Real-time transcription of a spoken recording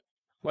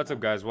What's up,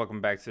 guys?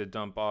 Welcome back to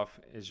Dump Off.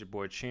 It's your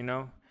boy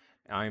Chino.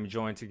 I am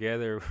joined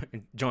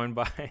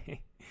by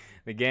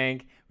the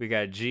gang. We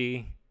got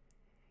G,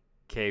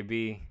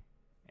 KB,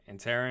 and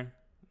Taryn.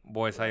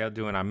 Boys, how What y'all up?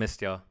 doing? I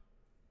missed y'all.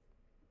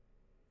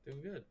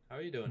 Doing good. How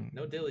are you doing?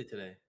 No Mm, dilly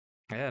today.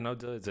 Yeah, no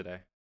delay today.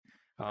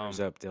 Prayers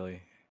Um, up,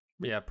 Dilly.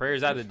 yeah, Yeah,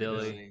 prayers out prayers to for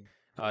Dilly. Dilly. Thank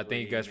Hopefully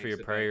you he guys for your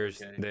makes it back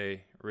prayers. okay.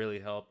 They really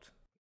helped.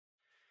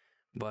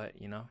 But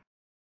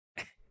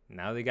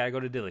now they gotta go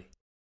to Dilly.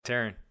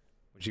 Taryn,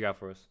 what you got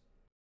for us?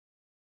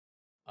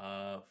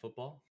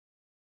 Football.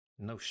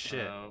 No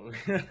shit. Uh,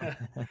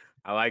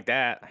 I like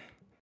that.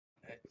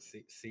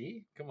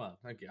 see, come on.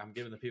 I'm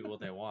giving the people what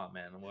they want,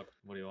 man. What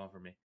do you want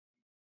from me?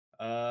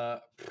 Uh,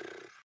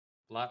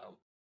 lot.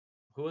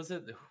 Who was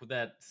it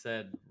that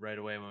said right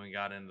away when we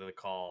got into the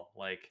call,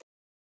 like,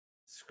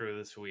 screw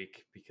this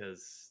week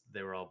because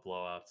they were all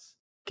blowouts? Is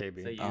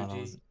KB. that you,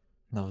 Oh, G?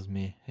 that was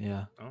me.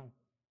 Yeah. Oh,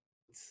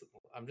 It's-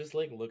 I'm just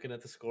like looking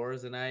at the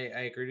scores, and I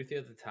agreed with you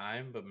at the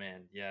time, but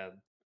man, yeah,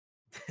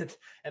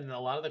 and a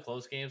lot of the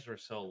close games were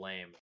so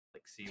lame,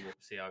 like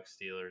Seahawks,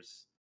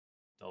 Steelers,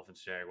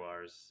 Dolphins,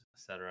 Jaguars,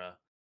 etc.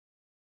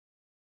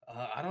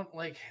 I don't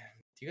like.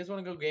 Do you guys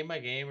want to go game by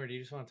game, or do you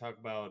just want to talk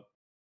about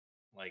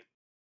like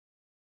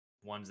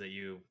ones that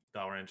you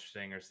thought were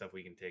interesting or stuff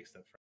we can take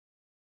stuff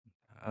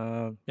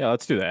from? Yeah,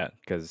 let's do that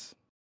because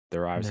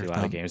there are obviously There's a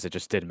lot of not. games that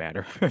just didn't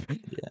matter. Yeah.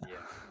 Yeah,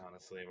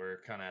 honestly,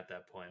 we're kind of at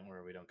that point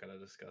where we don't gotta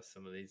discuss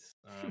some of these.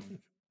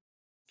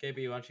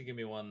 KB, why don't you give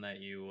me one that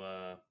you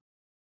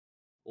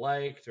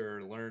liked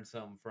or learned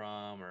something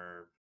from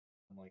or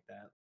something like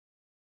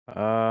that?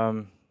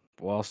 um,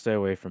 well, I'll stay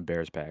away from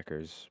Bears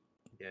Packers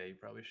Yeah, you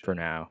probably for should.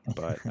 now,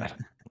 but oh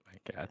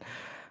my God.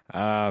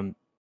 Um,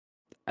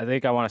 I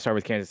think I want to start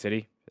with Kansas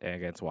City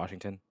against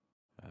Washington.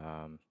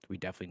 We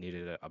definitely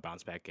needed a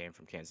bounce back game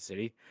from Kansas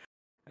City,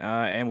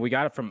 and we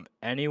got it from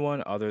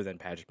anyone other than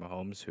Patrick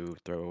Mahomes, who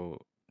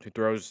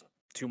throws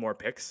two more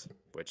picks,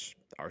 which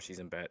our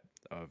season bet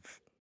of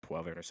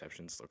 12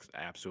 interceptions looks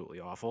absolutely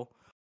awful.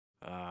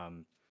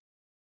 Um,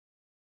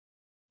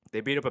 they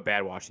beat up a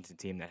bad Washington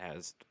team that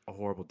has a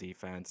horrible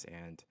defense,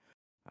 and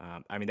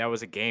I mean that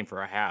was a game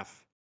for a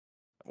half.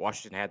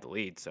 Washington had the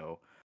lead, so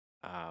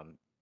um,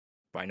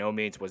 by no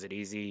means was it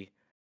easy.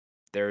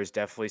 There is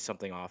definitely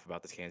something off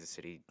about this Kansas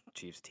City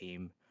Chiefs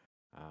team.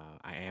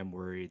 I am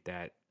worried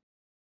that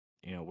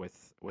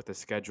with the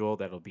schedule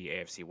that'll be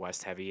AFC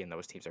West heavy, and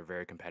those teams are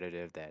very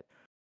competitive. That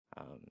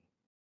um,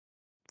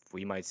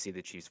 we might see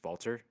the Chiefs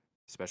falter,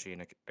 especially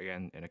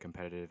again in a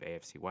competitive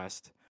AFC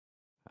West.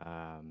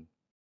 Um,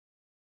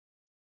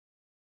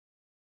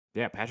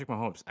 yeah, Patrick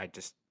Mahomes.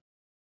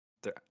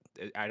 Th-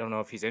 I don't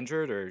know if he's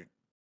injured or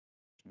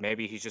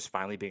maybe he's just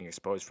finally being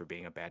exposed for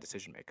being a bad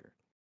decision maker.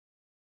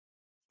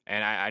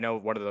 And I know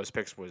one of those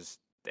picks was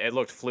it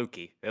looked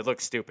fluky. It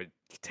looked stupid.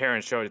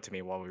 Taryn showed it to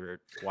me while we were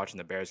watching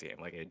the Bears game.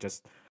 Like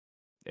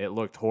it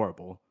looked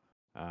horrible.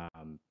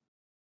 Um,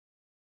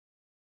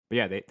 but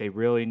yeah, they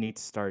really need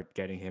to start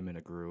getting him in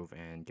a groove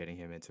and getting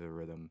him into the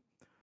rhythm.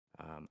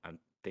 I'm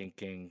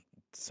thinking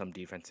some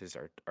defenses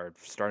are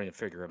starting to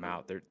figure him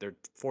out. They're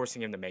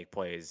forcing him to make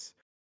plays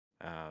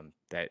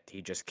that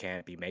he just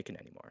can't be making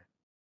anymore.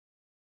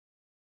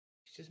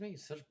 He's just making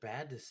such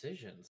bad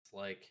decisions.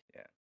 Like,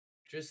 Yeah.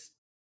 just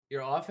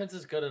your offense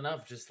is good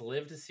enough. Just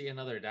live to see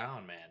another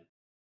down, man.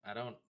 I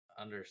don't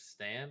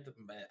understand.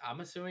 But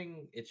I'm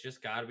assuming it's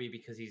just got to be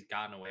because he's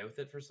gotten away with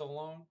it for so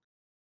long,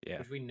 Yeah.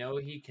 which we know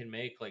he can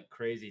make like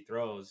crazy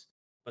throws.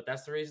 But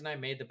that's the reason I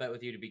made the bet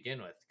with you to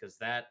begin with, because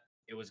that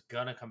it was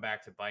gonna come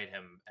back to bite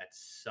him at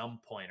some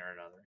point or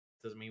another.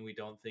 Doesn't mean we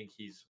don't think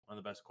he's one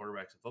of the best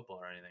quarterbacks in football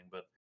or anything,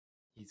 but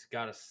he's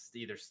got to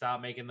either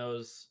stop making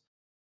those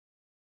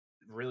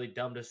really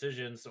dumb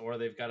decisions, or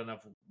they've got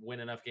enough win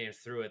enough games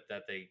through it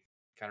that they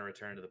kind of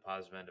return to the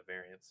positive end of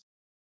variance.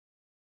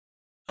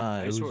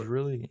 I It just was were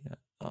really.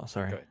 Oh,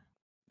 sorry. good.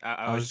 I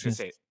I was was just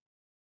gonna just say,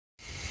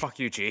 fuck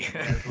you, G. You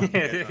guys want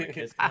to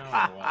kiss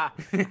now or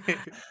what?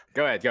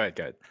 Go ahead. Go ahead.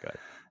 Go ahead. Go ahead.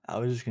 I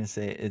was just gonna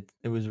say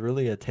it was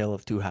really a tale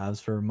of two halves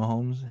for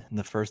Mahomes. In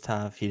the first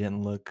half, he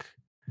didn't look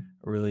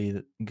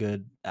really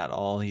good at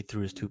all. He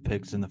threw his two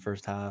picks in the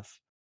first half,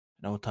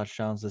 no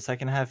touchdowns. The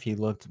second half, he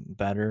looked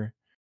better.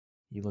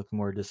 He looked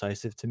more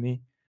decisive to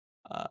me.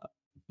 Uh,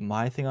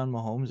 my thing on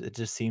Mahomes, it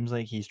just seems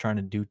like he's trying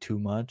to do too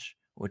much,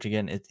 which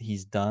again,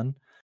 he's done.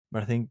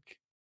 But I think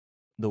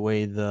the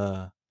way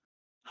the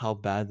how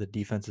bad the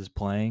defense is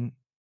playing,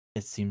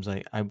 it seems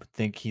like I would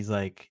think he's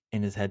like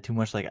in his head too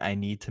much. Like I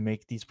need to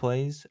make these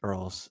plays, or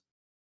else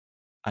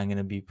I'm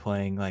gonna be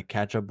playing like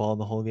catch up ball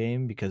the whole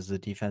game because the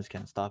defense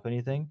can't stop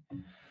anything.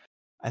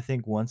 I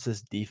think once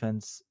this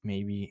defense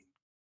maybe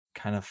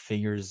kind of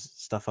figures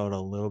stuff out a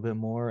little bit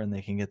more and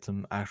they can get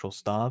some actual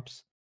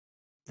stops,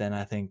 then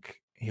I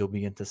think he'll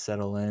begin to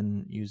settle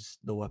in, use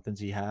the weapons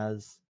he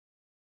has,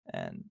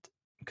 and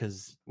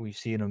because we've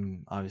seen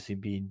him obviously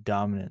be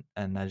dominant,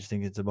 and I just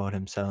think it's about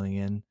him settling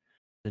in,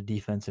 the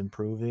defense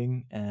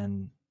improving,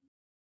 and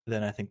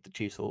then I think the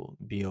Chiefs will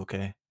be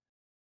okay.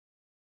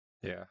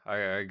 Yeah, I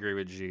agree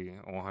with G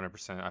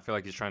 100%. I feel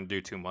like he's trying to do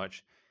too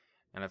much.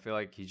 and I feel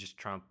like he's just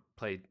trying to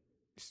play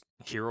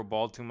hero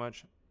ball too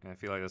much, and I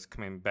feel like that's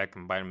coming back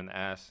and bite him in the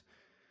ass.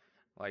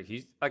 Like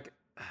he's like,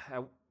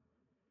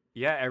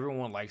 yeah,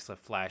 everyone likes the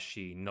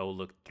flashy no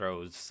look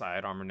throws,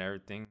 sidearm and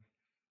everything,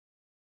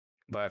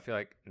 but I feel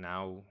like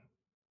now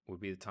would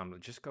be the time to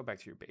just go back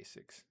to your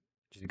basics.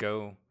 Just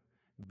go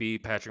be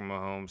Patrick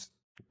Mahomes,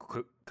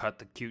 cut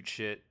the cute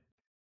shit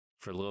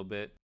for a little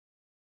bit,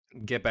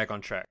 get back on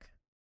track.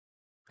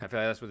 I feel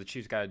like that's what the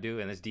Chiefs got to do,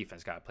 and this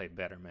defense got to play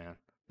better, man.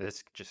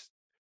 This just,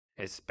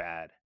 it's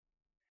bad.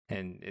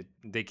 And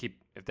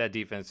if that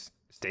defense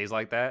stays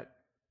like that,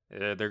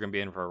 they're going to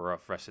be in for a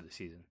rough rest of the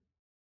season.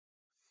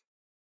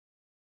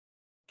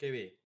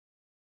 KB,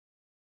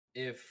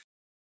 if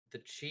the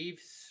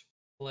Chiefs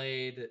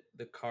played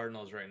the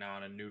Cardinals right now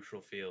on a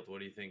neutral field, what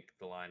do you think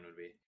the line would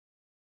be?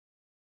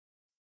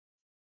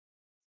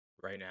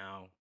 Right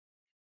now,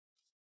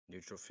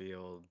 neutral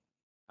field,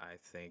 I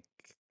think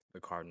the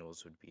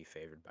Cardinals would be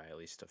favored by at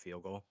least a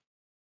field goal,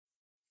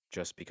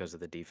 just because of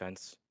the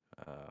defense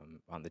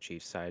on the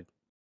Chiefs side.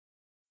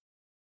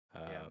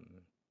 Yeah.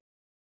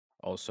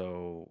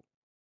 Also,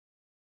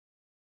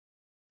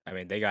 I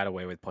mean, they got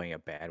away with playing a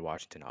bad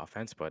Washington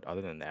offense, but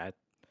other than that,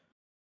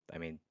 I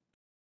mean,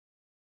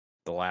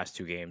 the last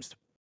two games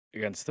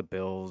against the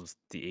Bills,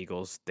 the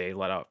Eagles, they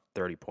let out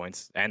 30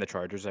 points, and the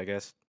Chargers, I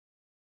guess.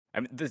 I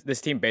mean,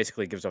 this team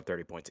basically gives up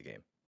 30 points a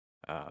game.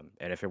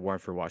 And if it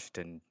weren't for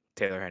Washington,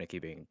 Taylor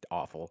Heineke being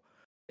awful,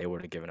 they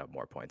would have given up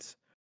more points.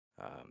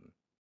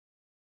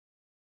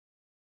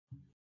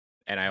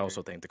 And I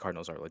also think the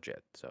Cardinals are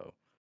legit. So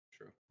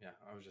True. Yeah,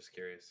 I was just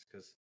curious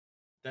because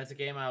that's a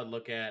game I would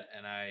look at,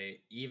 and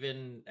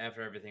even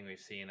after everything we've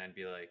seen, I'd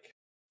be like,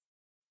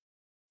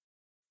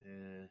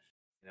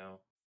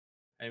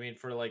 I mean,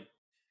 for like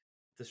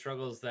the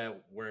struggles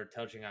that we're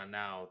touching on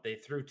now, they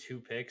threw 2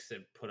 picks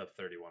and put up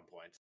 31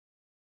 points.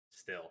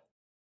 Still,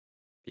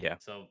 yeah,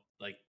 so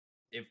like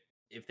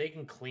if they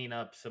can clean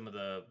up some of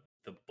the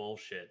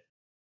bullshit,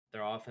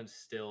 their offense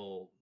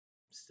still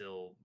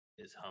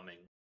is humming.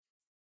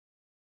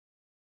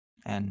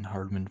 And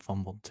Hardman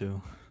fumbled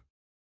too.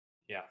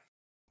 Yeah,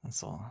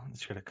 That's all.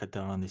 Just gotta cut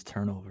down on these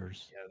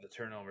turnovers. yeah, the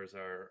turnovers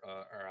are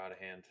out of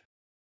hand.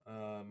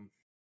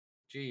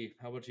 Gee,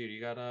 how about you? Do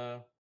you got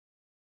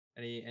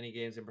any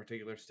games in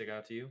particular stick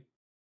out to you?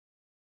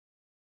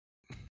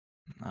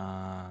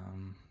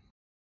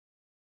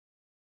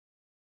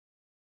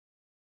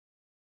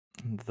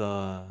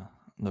 The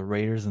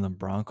Raiders and the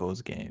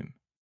Broncos game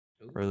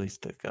Ooh. really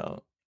stick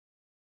out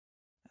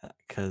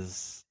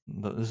because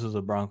this was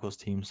a Broncos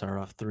team started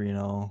off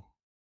 3-0.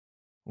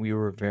 We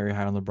were very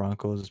high on the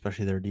Broncos,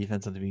 especially their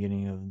defense at the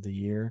beginning of the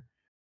year,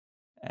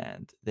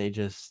 and they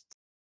just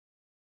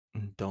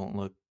don't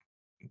look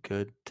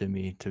good to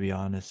me, to be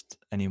honest,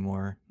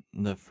 anymore.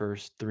 The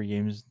first 3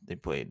 games they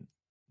played,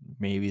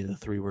 maybe the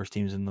 3 worst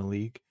teams in the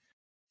league.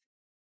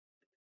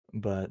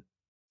 But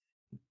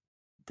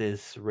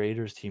this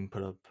Raiders team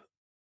put up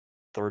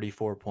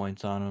 34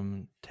 points on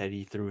them.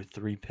 Teddy threw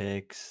 3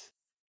 picks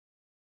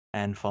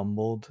and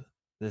fumbled.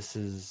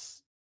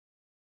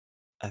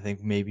 I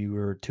think maybe we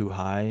were too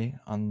high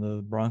on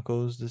the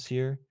Broncos this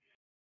year.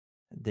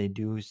 They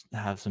do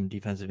have some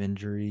defensive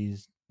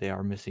injuries. They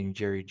are missing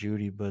Jerry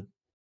Jeudy, but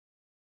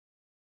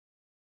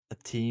a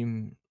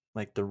team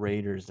like the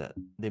Raiders, that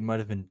they might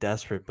have been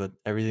desperate, but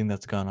everything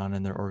that's gone on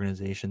in their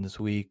organization this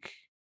week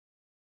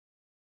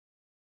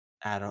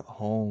at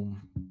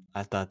home,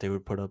 I thought they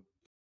would put up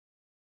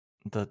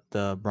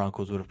the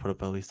Broncos would have put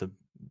up at least a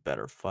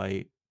better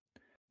fight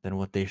than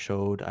what they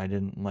showed. I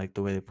didn't like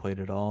the way they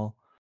played at all.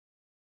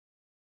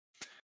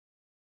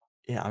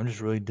 Yeah, I'm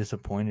just really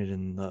disappointed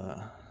in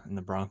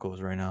the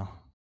Broncos right now.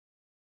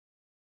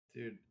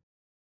 Dude,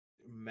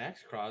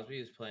 Max Crosby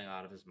is playing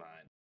out of his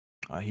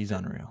mind. He's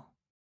unreal.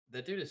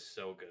 That dude is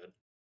so good.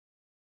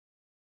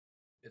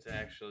 It's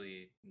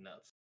actually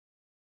nuts.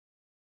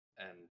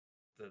 And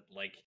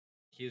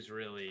he's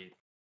really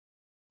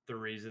the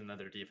reason that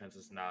their defense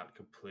is not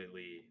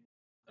completely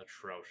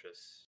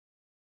atrocious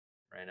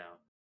right now.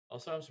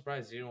 Also, I'm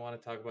surprised you don't want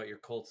to talk about your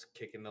Colts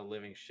kicking the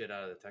living shit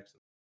out of the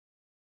Texans.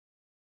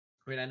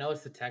 I mean, I know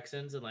it's the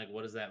Texans, and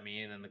what does that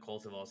mean? And the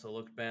Colts have also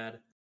looked bad,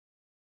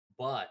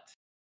 but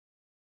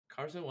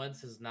Carson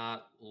Wentz has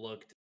not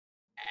looked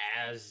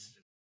as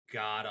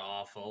god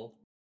awful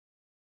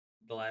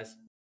the last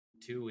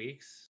 2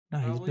 weeks. No,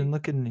 he's been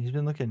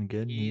looking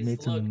good. He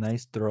made some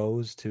nice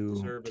throws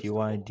to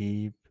T.Y.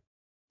 deep,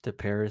 to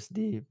Paris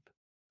deep.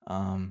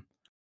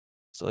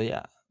 So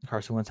yeah,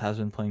 Carson Wentz has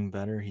been playing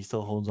better. He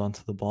still holds on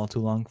to the ball too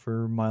long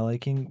for my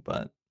liking,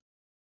 but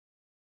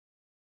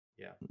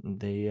yeah,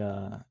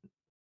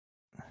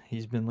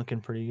 he's been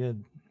looking pretty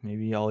good.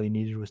 Maybe all he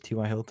needed was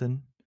T.Y.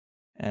 Hilton,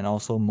 and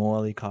also Mo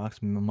Ali Cox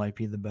might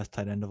be the best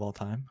tight end of all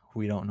time.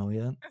 We don't know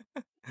yet.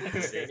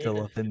 It's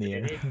still up in the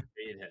air.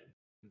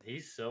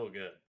 He's so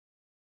good.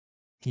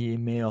 He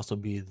may also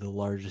be the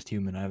largest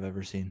human I've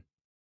ever seen.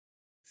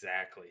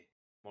 Exactly.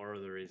 More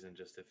of the reason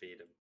just to feed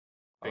him.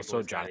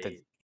 Also,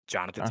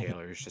 Jonathan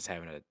Taylor is just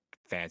having a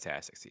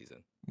fantastic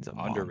season. He's a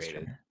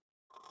underrated. Monster.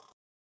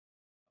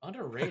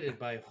 Underrated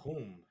by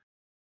whom?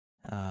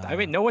 I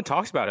mean, no one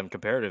talks about him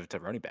comparative to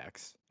running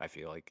backs. I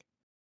feel like.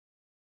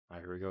 All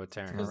right, here we go with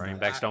Terran. Because Running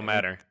backs don't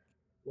matter.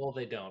 Well,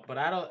 they don't, but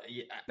I don't.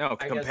 Yeah, No,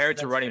 I guess compared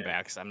to that's running fair.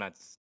 backs, I'm not.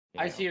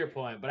 I see your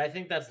point, but I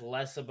think that's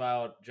less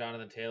about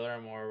Jonathan Taylor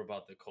and more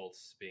about the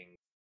Colts being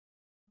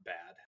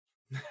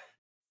bad.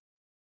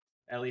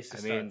 At least to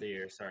start the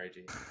year. Sorry,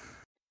 G.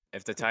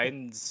 If the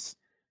Titans,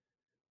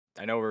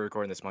 I know we're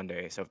recording this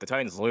Monday, so if the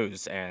Titans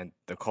lose and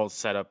the Colts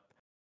set up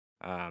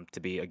to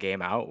be a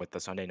game out with the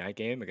Sunday night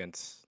game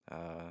against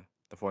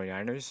the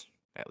 49ers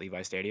at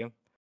Levi Stadium,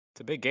 it's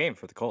a big game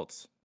for the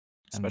Colts,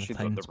 And the especially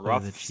Titans the play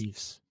rough the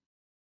Chiefs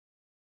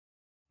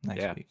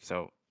next week.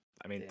 So,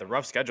 I mean, the Damn.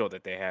 rough schedule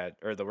that they had,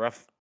 or the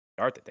rough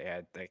start that they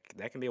had,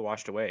 that can be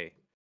washed away,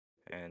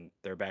 and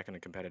they're back in a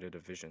competitive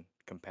division.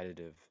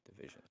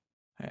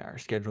 Yeah, our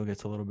schedule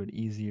gets a little bit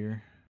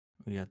easier.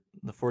 We got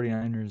the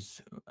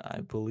 49ers.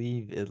 I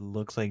believe it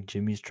looks like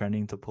Jimmy's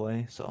trending to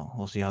play, so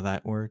we'll see how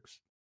that works.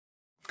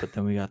 But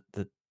then we got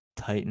the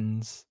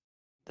Titans,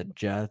 the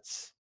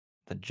Jets,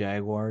 the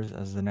Jaguars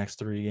as the next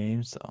 3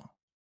 games. So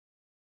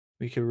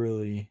we could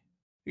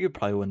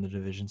probably win the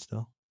division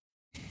still.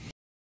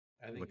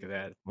 I think Look you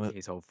at that. What-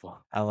 He's hopeful.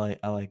 I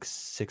like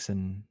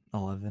 6-11,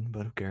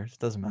 but who cares? It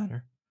doesn't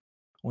matter.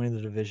 Winning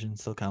the division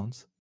still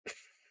counts.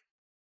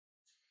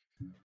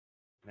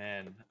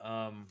 Man,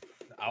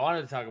 I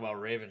wanted to talk about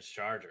Ravens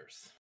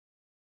Chargers.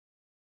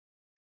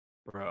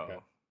 Bro, Okay.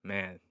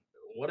 man.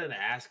 What an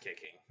ass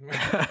kicking.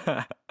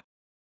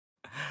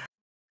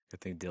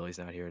 Good thing Dilly's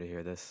not here to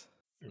hear this.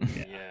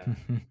 Yeah.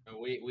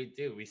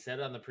 We said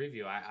it on the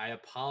preview. I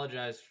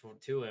apologize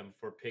to him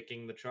for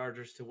picking the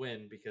Chargers to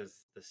win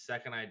because the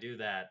second I do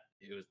that,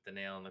 it was the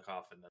nail in the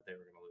coffin that they were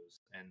going to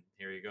lose. And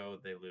here you go,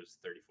 they lose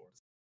 34.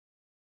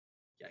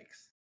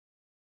 Yikes.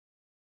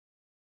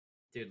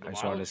 Dude, I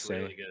just Lamar wanted looks to say,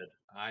 really good.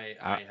 I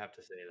have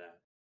to say that.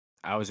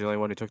 I was the only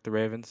one who took the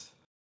Ravens.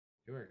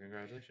 You were.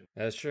 Congratulations.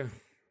 That's true.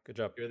 Good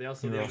job. You're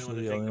also You're the only also one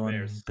to the take only the one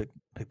Bears. pick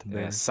the Yeah,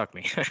 Bears. suck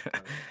me.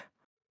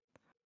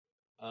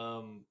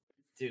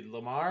 Dude,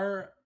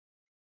 Lamar,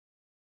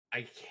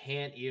 I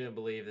can't even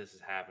believe this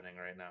is happening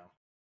right now.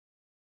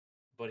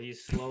 But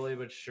he's slowly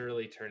but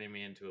surely turning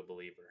me into a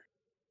believer.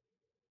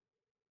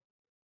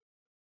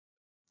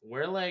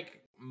 We're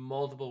like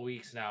multiple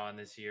weeks now in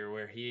this year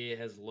where he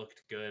has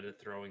looked good at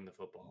throwing the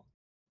football.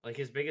 Like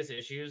his biggest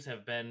issues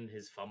have been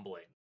his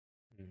fumbling.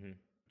 Mm-hmm.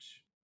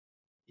 Which,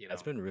 you know,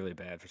 That's been really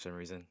bad for some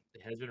reason.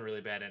 it has been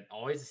really bad and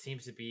always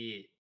seems to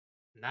be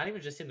not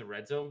even just in the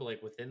red zone, but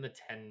like within the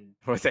 10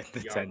 Within the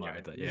yard 10 line.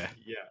 yard line, yeah.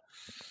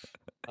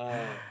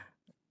 Yeah.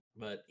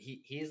 But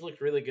he's looked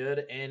really good,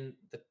 and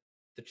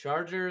the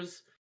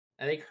Chargers,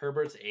 I think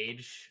Herbert's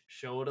age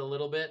showed a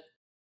little bit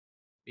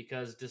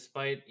because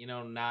despite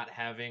not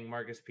having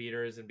Marcus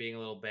Peters and being a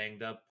little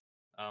banged up,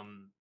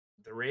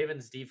 the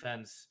Ravens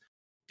defense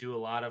do a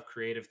lot of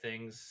creative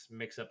things,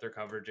 mix up their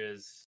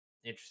coverages,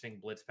 interesting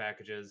blitz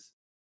packages,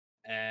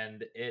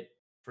 and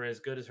for as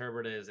good as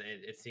Herbert is,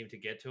 it seemed to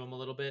get to him a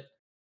little bit.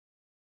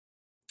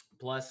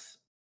 Plus,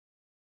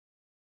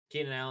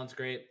 Keenan Allen's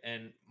great,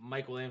 and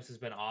Mike Williams has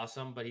been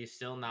awesome, but he's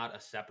still not a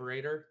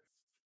separator.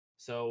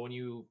 So when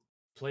you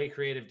play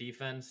creative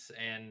defense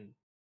and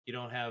you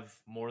don't have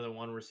more than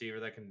one receiver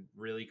that can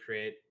really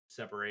create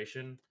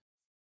separation,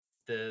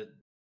 the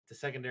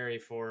secondary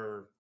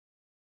for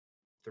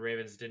the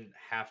Ravens didn't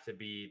have to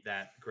be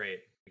that great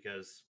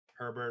because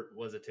Herbert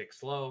was a tick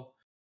slow,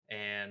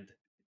 and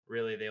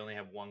really they only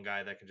have one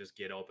guy that can just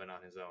get open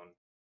on his own.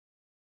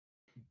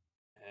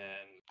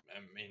 And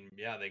I mean,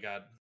 yeah, they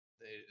got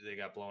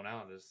blown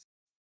out. There's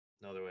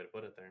no other way to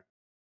put it there.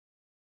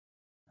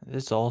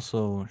 This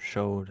also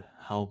showed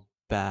how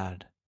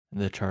bad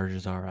the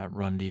Chargers are at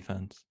run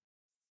defense.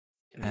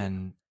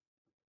 And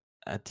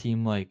a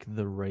team like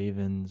the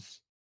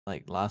Ravens,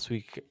 like last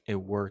week, it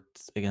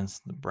worked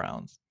against the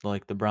Browns.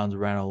 Like the Browns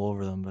ran all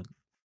over them, but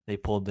they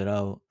pulled it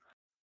out.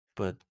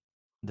 But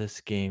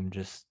this game,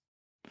 just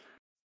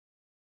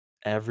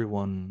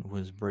everyone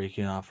was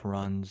breaking off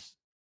runs.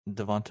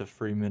 Devonta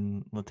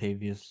Freeman,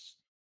 Latavius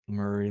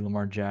Murray,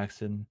 Lamar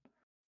Jackson,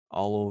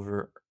 all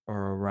over or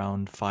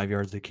around 5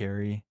 yards of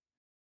carry.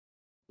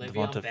 Le'Veon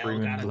Bell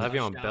got a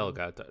Le'Veon Bell touchdown.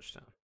 got a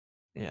touchdown.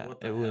 Yeah, What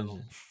the it was. hell?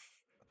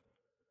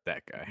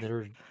 That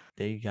guy.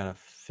 They gotta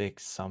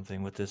fix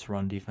something with this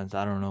run defense.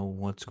 I don't know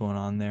what's going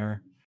on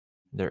there.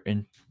 Their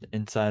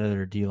inside of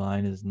their D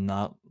line is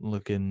not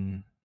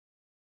looking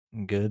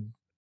good.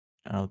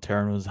 I know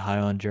Taron was high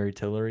on Jerry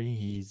Tillery.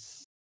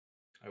 He's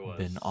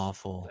been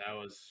awful. That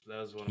was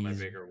one of my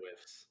bigger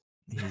whiffs.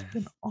 He's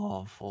been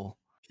awful.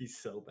 He's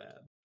so bad.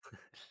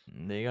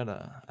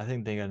 I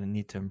think they gotta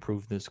need to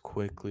improve this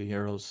quickly,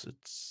 or else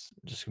it's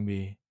just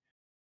gonna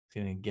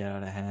get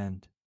out of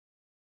hand.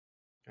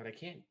 God,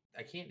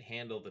 I can't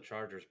handle the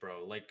Chargers,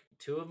 bro. Like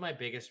 2 of my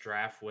biggest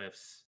draft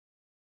whiffs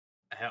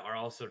are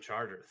also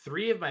Chargers.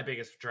 3 of my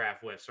biggest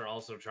draft whiffs are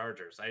also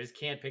Chargers. I just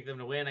can't pick them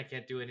to win. I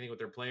can't do anything with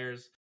their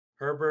players.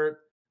 Herbert,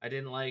 I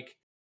didn't like.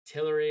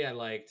 Tillery, I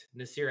liked.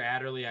 Nasir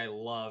Adderley, I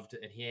loved,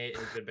 and he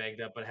has been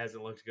banged up but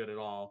hasn't looked good at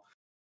all.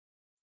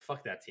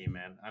 fuck that team,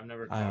 man. I'm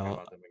never I talking al-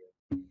 about them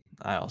again.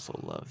 I also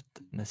loved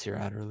Nasir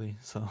Adderley,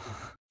 so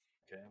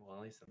Okay, well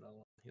at least I'm not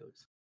alone. He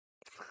looks.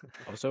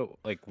 Also,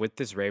 like with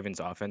this Ravens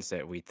offense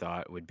that we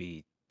thought would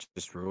be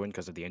just ruined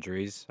because of the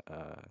injuries.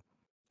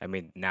 I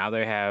mean, now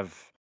they have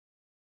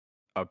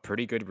a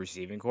pretty good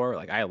receiving core.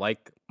 Like I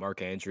like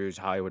Mark Andrews,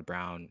 Hollywood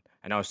Brown.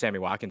 I know Sammy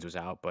Watkins was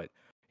out, but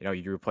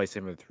you replace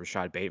him with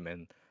Rashad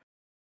Bateman.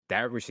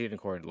 That receiving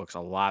core looks a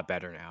lot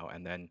better now.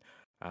 And then,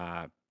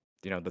 uh,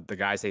 the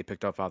guys they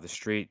picked up off the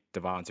street,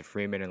 Devonta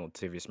Freeman and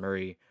Latavius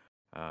Murray,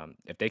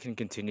 if they can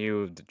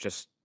continue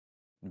just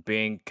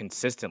being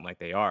consistent like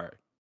they are,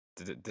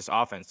 this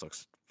offense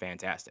looks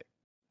fantastic.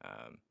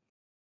 Um,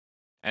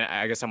 and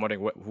I guess I'm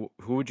wondering,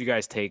 who would you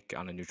guys take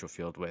on a neutral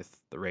field with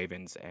the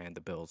Ravens and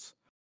the Bills?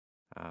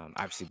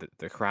 Obviously,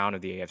 the crown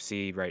of the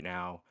AFC right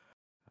now,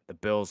 the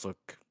Bills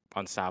look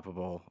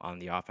unstoppable on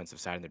the offensive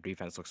side, and their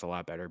defense looks a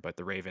lot better. But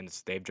the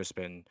Ravens, they've just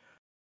been,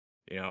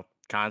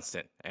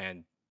 constant.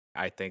 And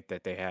I think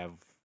that they have,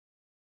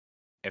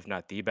 if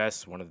not the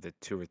best, one of the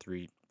two or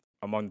three,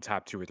 among the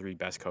top 2 or 3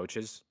 best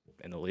coaches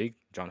in the league,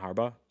 John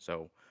Harbaugh.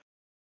 So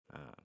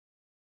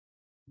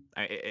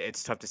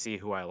it's tough to see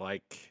who I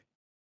like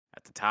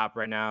at the top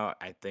right now.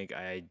 I think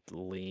I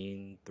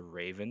lean the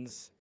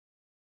Ravens,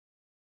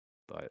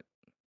 but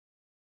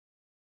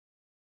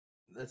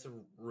That's a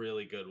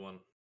really good one.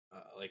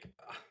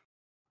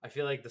 I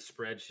feel like the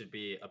spread should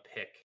be a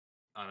pick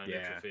on a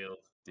neutral Yeah. field.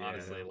 Yeah.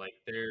 Honestly, like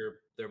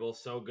they're both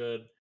so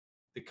good.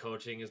 The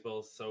coaching is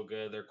both so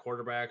good. Their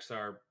quarterbacks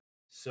are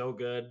so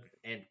good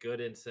and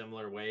good in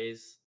similar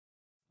ways.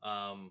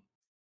 Um,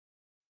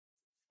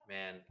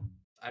 man,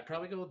 I'd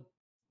probably go with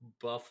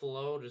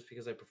Buffalo just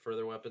because I prefer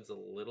their weapons a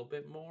little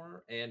bit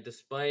more. And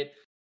despite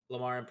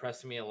Lamar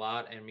impressing me a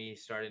lot and me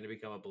starting to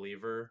become a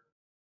believer,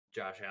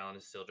 Josh Allen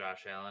is still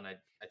Josh Allen. I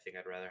think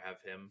I'd rather have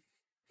him.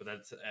 But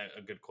that's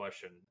a good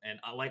question. And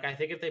I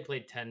think if they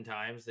played 10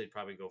 times, they'd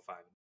probably go 5.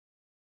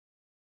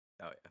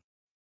 Oh yeah.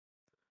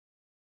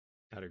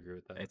 I'd agree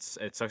with that. It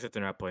sucks that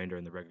they're not playing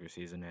during the regular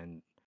season,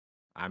 and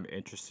I'm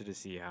interested to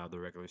see how the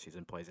regular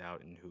season plays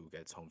out and who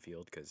gets home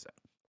field. Because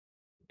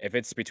if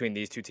it's between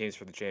these two teams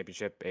for the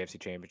championship, AFC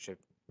Championship,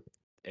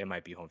 it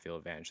might be home field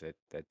advantage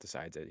that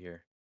decides it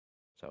here.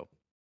 So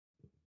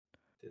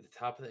Dude, the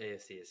top of the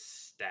AFC is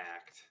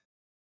stacked.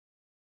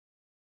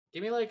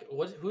 Give me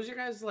who's your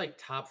guys'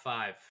 top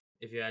 5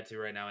 if you had to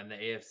right now in the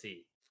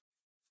AFC?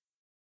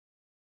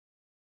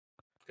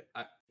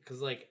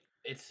 Because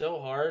it's so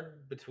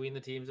hard between the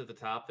teams at the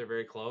top. They're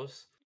very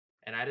close,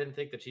 and I didn't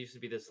think the Chiefs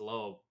would be this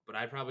low. But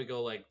I'd probably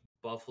go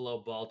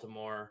Buffalo,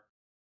 Baltimore.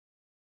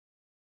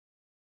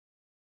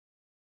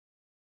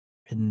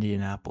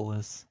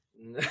 Indianapolis.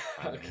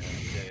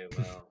 Okay,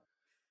 well,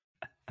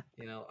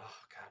 oh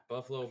god,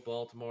 Buffalo,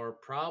 Baltimore,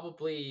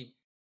 probably.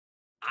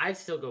 I'd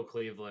still go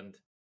Cleveland,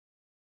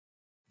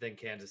 then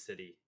Kansas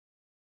City,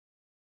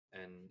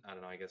 and I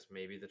don't know. I guess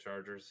maybe the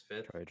Chargers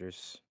 5th.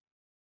 Chargers,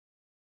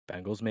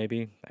 Bengals,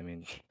 maybe. I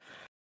mean,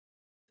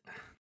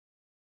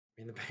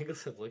 the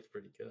Bengals have looked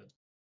pretty good.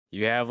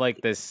 you have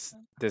like this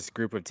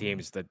group of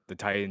teams, the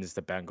Titans,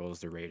 the Bengals,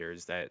 the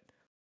Raiders, that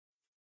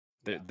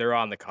they're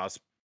on the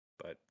cusp,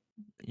 but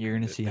You're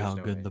gonna see there's how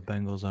no good way. the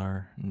Bengals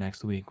are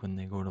next week when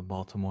they go to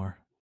Baltimore.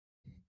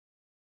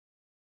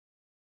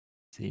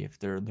 See if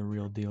they're the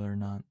real deal or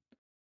not.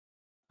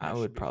 I That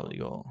would should be probably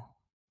fun. go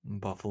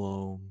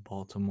Buffalo,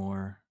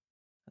 Baltimore.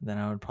 Then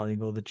I would probably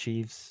go the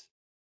Chiefs.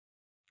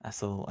 I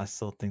still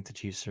think the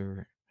Chiefs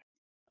are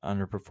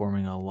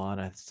underperforming a lot.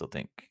 I still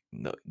think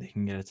they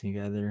can get it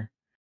together.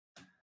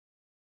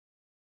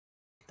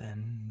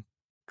 Then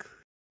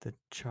the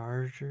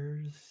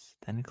Chargers,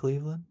 then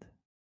Cleveland.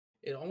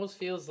 It almost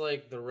feels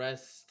like the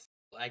rest.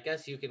 I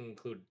guess you can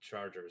include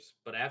Chargers,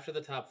 but after the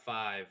top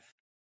 5,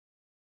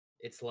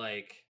 it's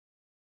like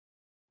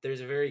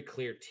there's a very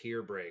clear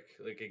tier break,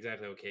 like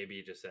exactly what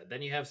KB just said.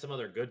 Then you have some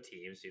other good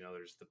teams.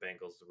 There's the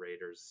Bengals, the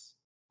Raiders,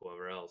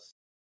 whoever else.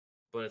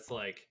 But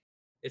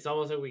it's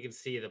almost like we can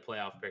see the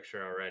playoff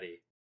picture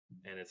already,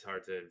 and it's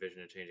hard to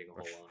envision it changing a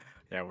whole lot.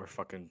 Yeah, we're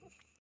fucking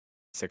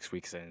 6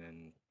 weeks in,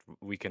 and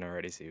we can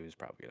already see who's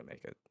probably gonna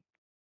make it.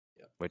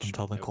 Yep. Which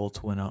Until the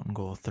Colts win out and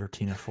go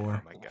 13-4.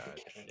 Oh my god.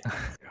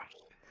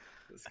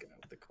 This guy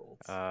with the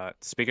Colts.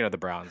 Speaking of the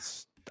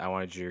Browns, I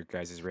wanted your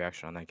guys'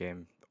 reaction on that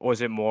game. Was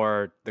it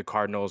more the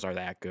Cardinals are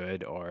that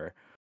good, or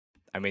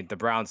I mean the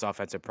Browns'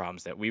 offensive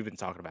problems that we've been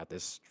talking about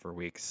this for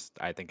weeks?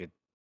 I think it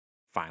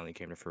finally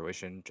came to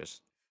fruition.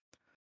 Just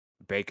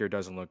Baker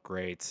doesn't look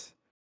great.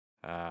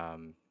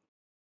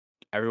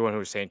 Everyone who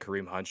was saying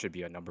Kareem Hunt should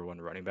be a number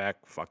 1 running back,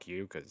 fuck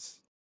you, because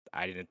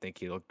I didn't think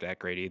he looked that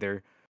great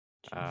either.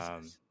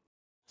 Jesus.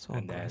 So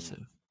and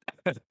aggressive.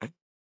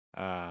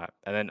 And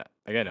then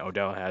again,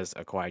 Odell has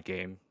a quiet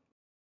game.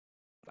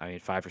 I mean,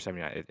 5 for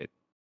 79.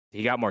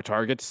 He got more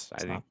targets.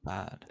 It's I think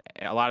not bad.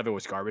 a lot of it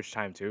was garbage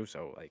time too.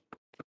 So like,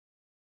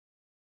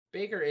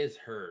 Baker is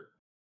hurt.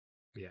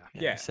 Yeah.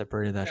 Yeah, he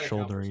separated that Gotta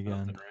shoulder accomplish again.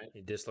 something, right?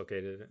 He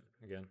dislocated it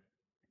again.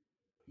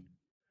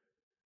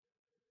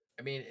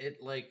 I mean,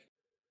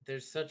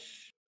 there's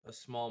such a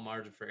small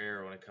margin for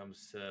error when it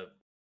comes to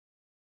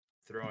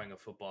throwing a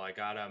football, I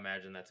gotta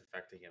imagine that's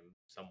affecting him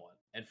somewhat.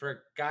 And for a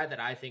guy that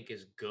I think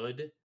is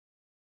good,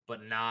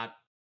 but not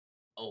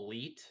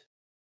elite,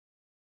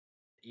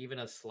 even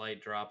a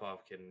slight drop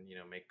off can,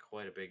 make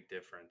quite a big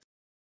difference.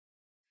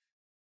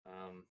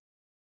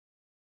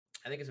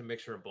 I think it's a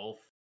mixture of both.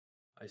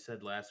 I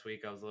said last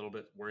week I was a little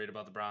bit worried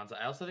about the Browns.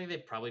 I also think they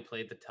probably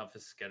played the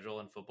toughest schedule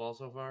in football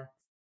so far.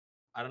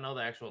 I don't know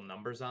the actual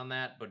numbers on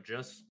that, but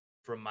just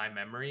from my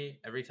memory,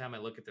 every time I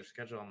look at their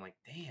schedule, I'm like,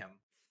 damn.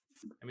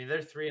 I mean, they're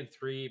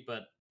 3-3,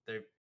 but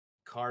they're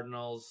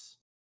Cardinals,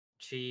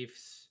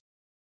 Chiefs,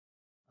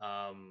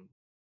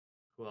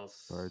 who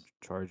else?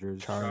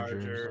 Chargers.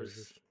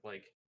 Chargers.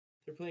 Like,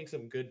 they're playing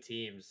some good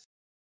teams.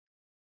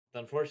 The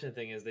unfortunate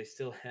thing is they've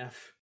still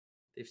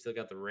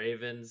got the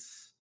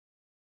Ravens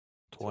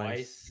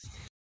twice.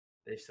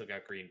 They've still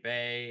got Green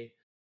Bay.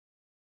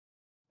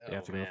 They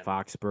have to go to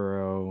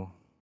Foxborough.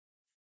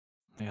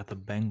 They got the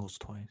Bengals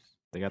twice.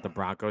 They got the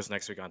Broncos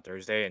next week on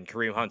Thursday, and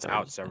Kareem Hunt's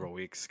out several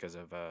weeks because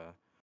of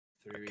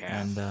 3 weeks.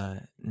 And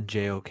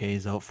JOK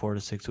is out 4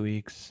 to 6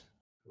 weeks.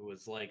 Who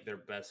was like their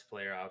best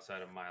player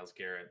outside of Myles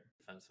Garrett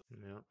defensively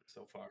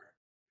so far.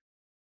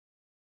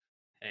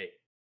 Hey,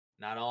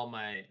 not all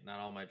my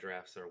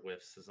drafts are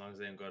whiffs as long as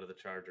they don't go to the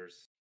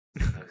Chargers.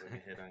 That was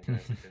like a hit on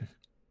guys. Okay.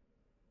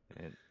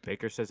 And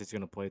Baker says he's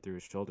going to play through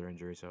his shoulder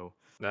injury, so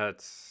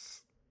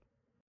that's.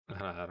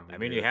 I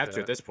mean, you have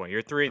to at this point.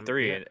 You're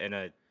 3-3 in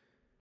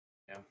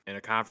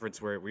a conference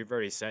where we've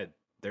already said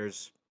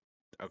there's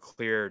a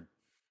clear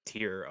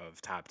tier of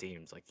top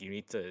teams. Like, you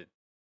need to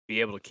be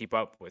able to keep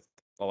up with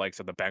the likes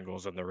of the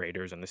Bengals and the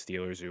Raiders and the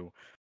Steelers, who,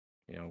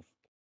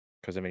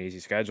 because of an easy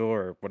schedule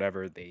or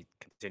whatever, they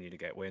continue to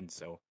get wins.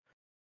 So,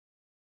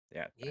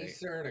 yeah,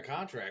 He's earning a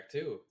contract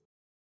too.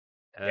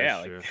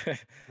 That's true.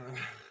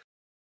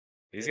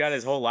 He's got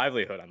his whole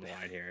livelihood on the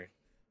line here.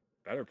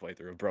 Better play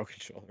through a broken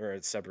shoulder or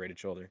a separated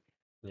shoulder.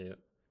 Yeah.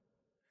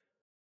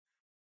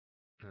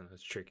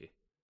 That's tricky.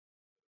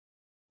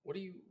 What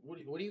do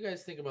you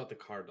guys think about the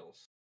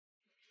Cardinals?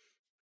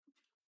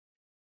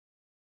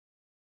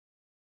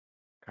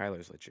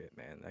 Kyler's legit,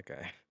 man. That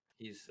guy.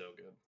 He's so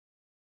good.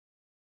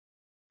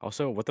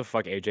 Also, what the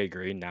fuck, AJ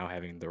Green now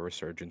having the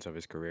resurgence of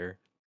his career?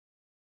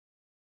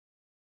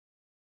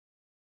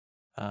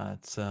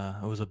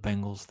 It was a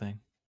Bengals thing.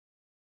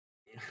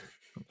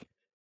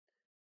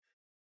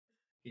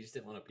 He just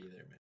didn't want to be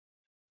there, man.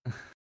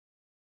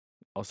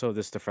 Also,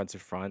 this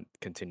defensive front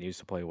continues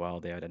to play well.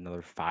 They had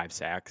another 5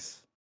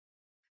 sacks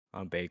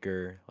on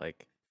Baker.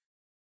 Like,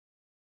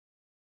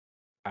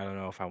 I don't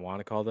know if I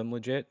want to call them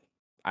legit.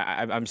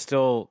 I'm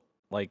still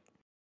like,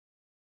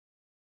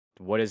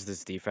 what is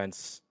this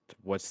defense?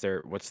 What's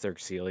their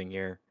ceiling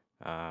here?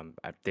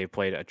 They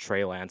played a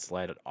Trey Lance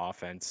led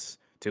offense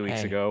 2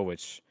 weeks ago,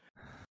 which,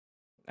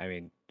 I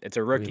mean, it's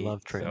a rookie. We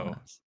love Trey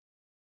Lance.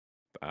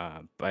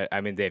 But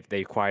I mean,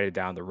 they quieted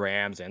down the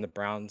Rams and the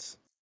Browns.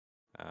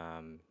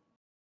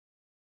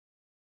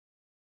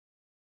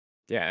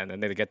 Yeah, and then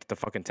they get the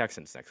fucking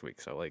Texans next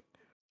week. So, like,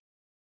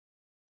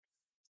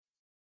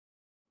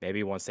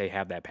 maybe once they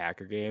have that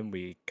Packer game,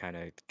 we kind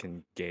of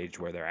can gauge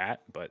where they're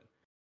at. But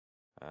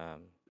yeah,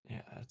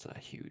 that's a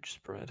huge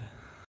spread.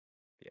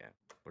 Yeah,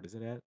 what is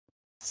it at?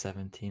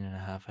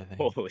 17.5, I think.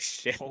 Holy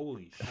shit!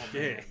 Holy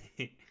shit!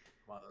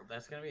 Wow,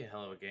 that's gonna be a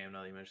hell of a game.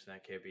 Now that you mentioned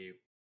that, KB,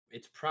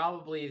 it's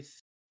probably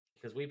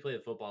because we play the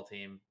football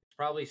team. It's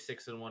probably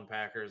 6-1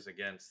 Packers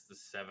against the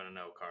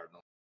 7-0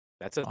 Cardinals.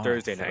 That's a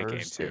Thursday night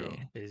game too.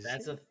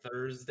 That's a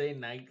Thursday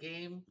night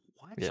game.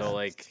 What? Yeah. So,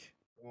 like,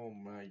 oh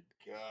my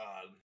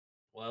god.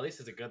 Well, at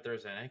least it's a good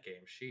Thursday night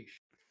game.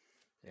 Sheesh.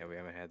 Yeah, we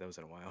haven't had those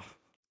in a while.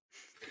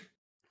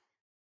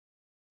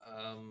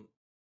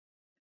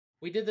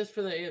 We did this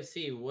for the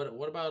AFC.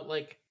 What about,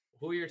 like,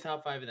 who are your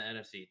top 5 in the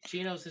NFC?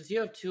 Chino, since you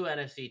have 2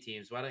 NFC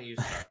teams, why don't you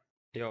start?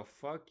 Yo,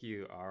 fuck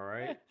you. All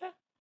right.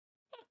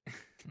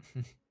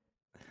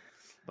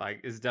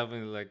 Like, it's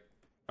definitely like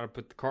I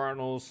put the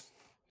Cardinals,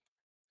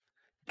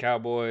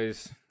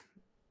 Cowboys,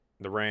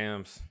 the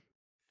Rams,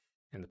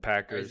 and the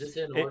Packers. Is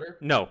this in order?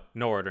 No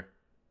order.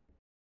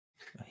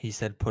 He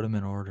said put them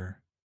in order.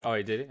 Oh,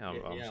 he did it. I'm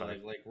yeah, sorry.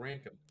 like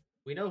rank them.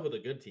 We know who the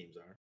good teams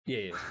are.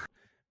 Yeah.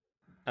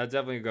 I'd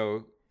probably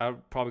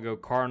go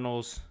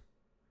Cardinals,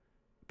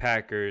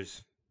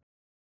 Packers,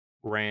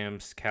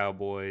 Rams,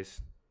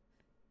 Cowboys,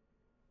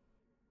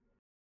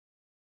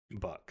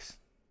 Bucks.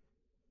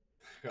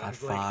 At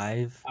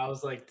 5. I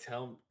was like,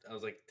 tell me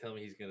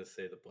he's gonna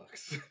say the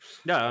Bucks.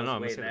 No,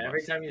 I'm waiting.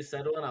 Every time you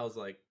said one, I was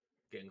like,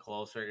 getting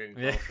closer.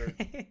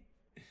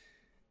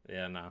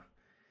 Yeah, no.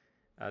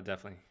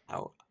 Definitely.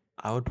 I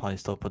would probably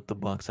still put the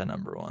Bucks at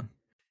number 1.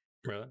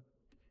 Really?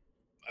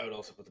 I would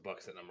also put the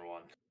Bucks at number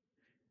 1. I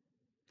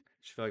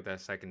just feel like that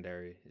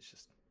secondary is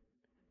just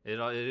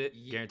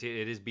guaranteed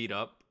it is beat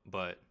up,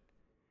 but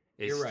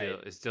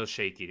it's still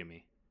shaky to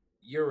me.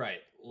 You're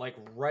right. Like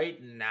right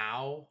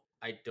now,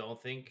 I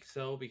don't think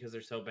so because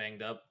they're so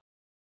banged up.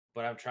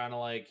 But I'm trying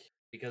to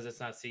because it's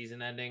not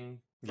season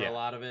ending for a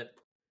lot of it.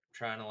 I'm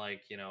trying to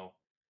Once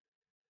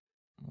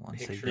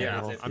they picture get it.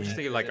 healthy. I'm just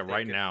thinking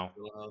right now.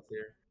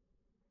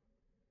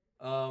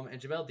 And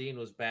Jamel Dean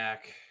was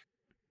back,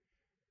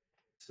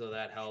 so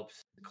that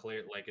helps. It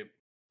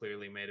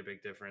clearly made a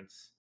big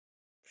difference.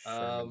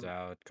 Sherman's Um,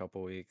 out a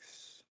couple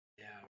weeks.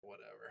 Yeah,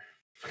 whatever.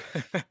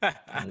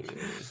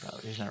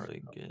 He's not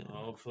really good.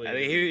 Hopefully, I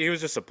think he was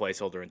just a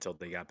placeholder until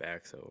they got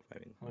back. So I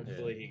mean,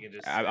 hopefully he can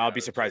just. I'll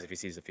be surprised if he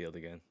sees the field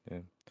again. Yeah.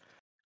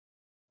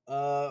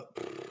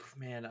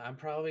 Man, I'm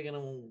probably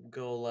gonna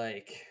go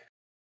like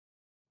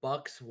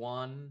Bucks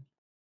 1.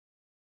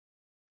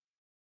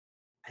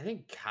 I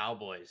think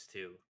Cowboys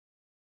 2.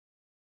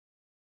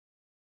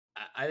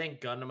 I think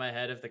gun to my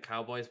head, if the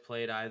Cowboys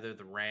played either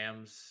the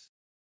Rams,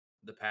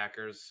 the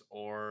Packers,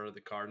 or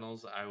the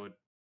Cardinals, I would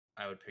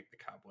pick the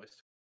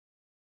Cowboys.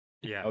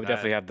 Yeah, I would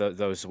definitely have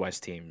those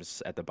West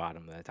teams at the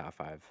bottom of the top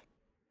 5.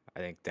 I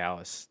think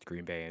Dallas,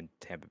 Green Bay, and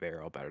Tampa Bay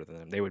are all better than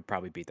them. They would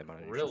probably beat them on a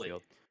neutral Really?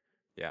 field.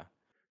 Yeah.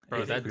 Bro,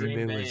 I that think Green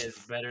Green Bay Bay was- is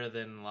better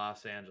than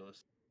Los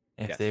Angeles.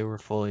 If Yes. they were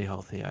fully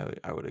healthy,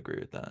 I would agree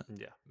with that.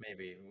 Yeah.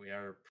 Maybe we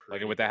are Like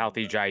pretty with the good,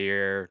 healthy but-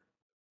 Jair,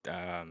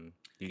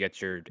 you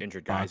get your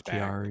injured guys back.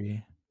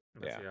 Bakhtiari,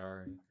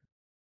 Yeah.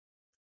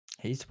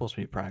 he's supposed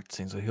to be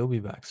practicing, so he'll be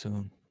back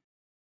soon.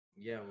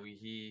 Yeah,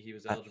 he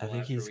was I eligible.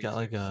 think after he's week got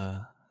like 6.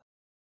 a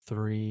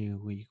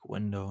 3-week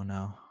window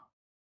now.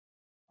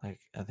 Like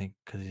I think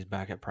because he's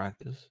back at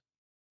practice.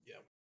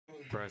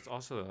 Bro, it's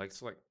also like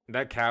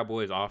that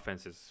Cowboys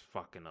offense is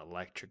fucking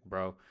electric,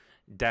 bro.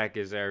 Dak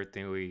is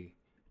everything we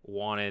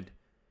wanted.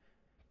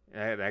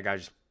 That guy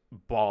just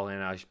balling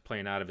out, he's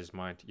playing out of his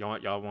mind.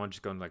 Y'all want to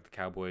just go into like the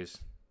Cowboys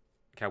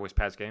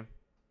pass game?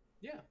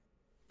 Yeah.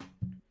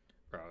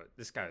 Bro,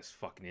 this guy is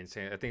fucking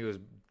insane. I think it was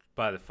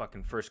by the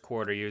fucking first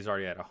quarter, he was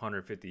already at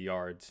 150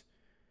 yards,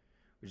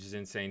 which is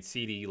insane.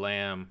 CeeDee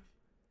Lamb,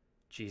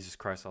 Jesus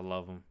Christ, I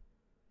love him.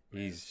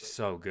 He's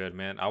so good,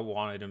 man. I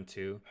wanted him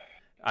to.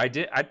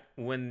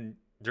 When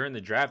during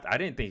the draft, I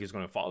didn't think he was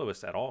going to follow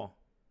us at all.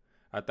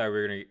 I thought we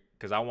were going to,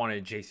 because I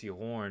wanted J.C.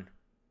 Horn.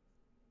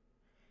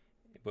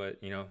 But,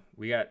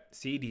 we got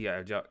CD.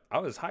 I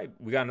was hyped.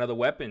 We got another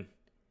weapon.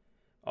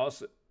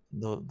 Also,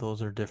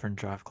 Those are different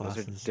draft Those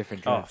classes. are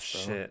different oh,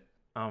 drafts, bro. shit.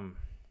 I'm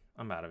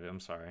out of it.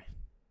 I'm sorry.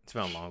 It's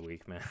been a long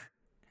week, man.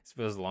 It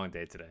feels a long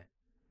day today.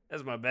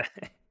 That's my bad.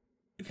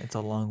 It's a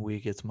long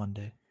week. It's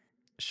Monday.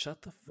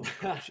 Shut the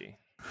fuck up, G.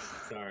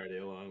 It's already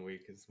a long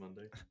week. It's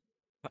Monday.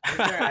 To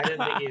be fair, I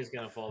didn't think he was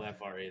gonna fall that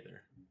far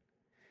either.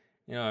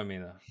 You know what I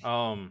mean,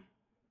 though.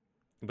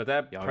 But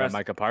that Y'all got press,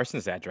 Micah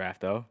Parsons that draft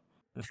though.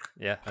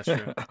 yeah, that's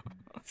true.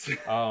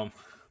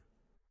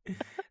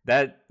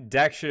 That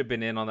Dak should have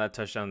been in on that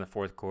touchdown in the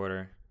fourth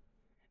quarter.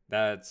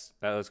 That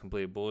was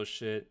complete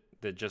bullshit.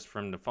 That just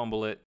from to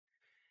fumble it,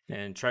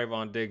 and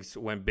Trayvon Diggs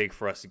went big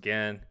for us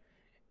again,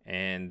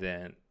 and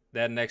then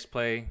that next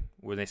play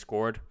where they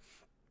scored,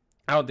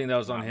 I don't think that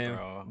was on Nah, him.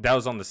 bro. That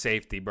was on the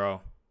safety,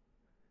 bro.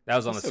 That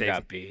was on the Still safety.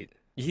 got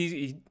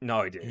beat.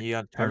 No, he didn't. He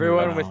got turned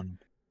Everyone was- around.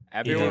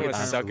 Everyone got was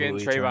sucking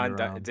absolutely turned Trayvon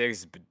around.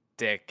 Diggs'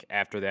 dick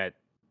after that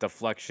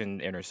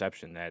deflection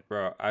interception that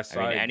Bro, I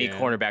saw it any again.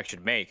 cornerback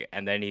should make,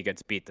 and then he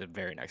gets beat the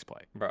very next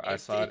play. Bro, I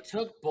saw It it.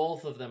 took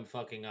both of them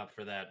fucking up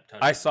for that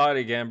touchdown. I saw it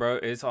again, bro.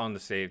 It's on the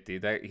safety.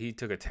 That he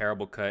took a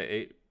terrible cut.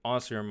 It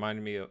honestly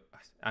reminded me of.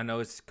 I know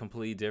it's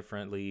completely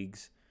different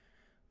leagues,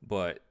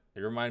 but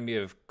it reminded me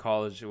of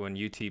college when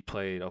UT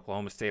played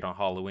Oklahoma State on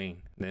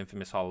Halloween, the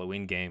infamous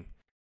Halloween game,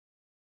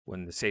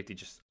 when the safety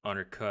just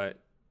undercut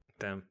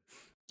them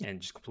and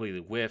just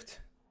completely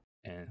whiffed,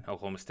 and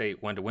Oklahoma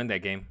State went to win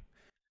that game.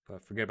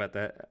 But forget about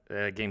that.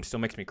 That game still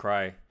makes me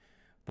cry.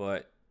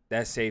 But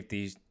that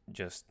safety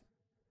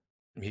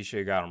he should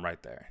have got him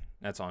right there.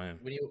 That's on him.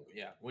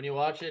 When you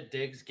watch it,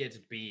 Diggs gets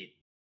beat,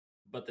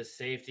 but the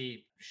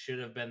safety should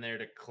have been there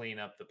to clean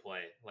up the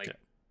play. Like, Yeah.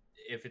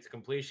 if it's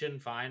completion,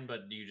 fine,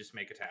 but you just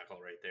make a tackle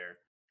right there.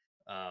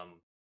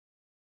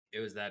 It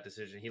was that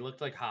decision. He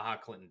looked like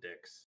HaHa Clinton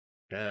Dix.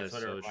 That's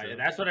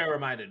what it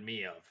reminded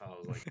me of. I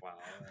was like, wow.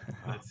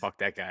 that's- Fuck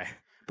that guy.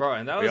 Bro,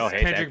 and that We all was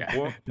hate that Kendrick guy.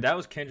 Bourne. That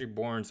was Kendrick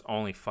Bourne's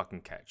only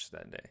fucking catch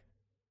that day.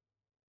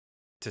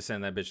 To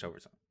send that bitch to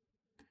overtime.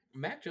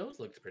 Mac Jones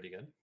looked pretty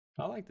good.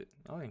 I liked it.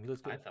 I think he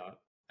looks I good. thought.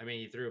 I mean,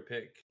 he threw a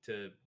pick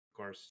to, of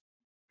course,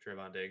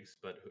 Trayvon Diggs,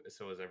 but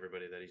so has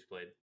everybody that he's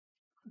played.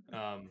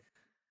 I'm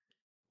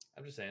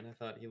just saying. I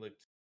thought he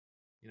looked.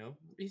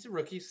 He's a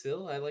rookie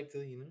still. I like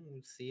to,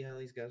 see how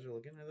these guys are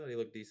looking. I thought he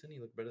looked decent. He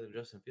looked better than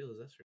Justin Fields.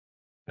 That's true.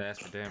 That's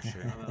for damn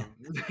sure.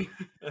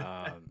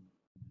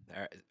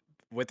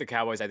 With the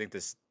Cowboys, I think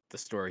the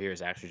story here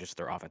is actually just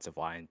their offensive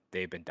line.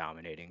 They've been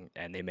dominating,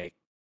 and they make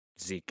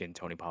Zeke and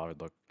Tony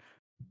Pollard look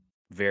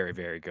very,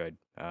 very good.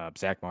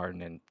 Zach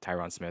Martin and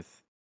Tyron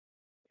Smith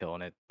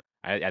killing it.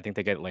 I think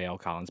they get Lael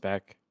Collins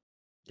back.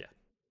 Yeah.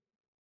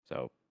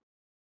 So,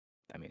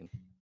 I mean,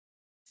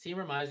 Team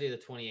reminds me of the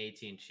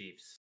 2018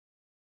 Chiefs.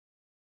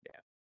 Yeah.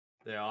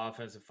 Their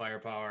offensive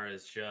firepower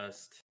is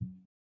just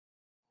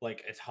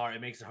like it's hard.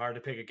 It makes it hard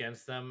to pick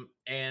against them,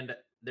 and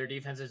their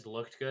defenses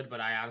looked good, but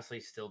I honestly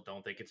still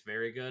don't think it's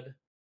very good.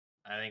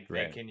 I think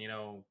Right. they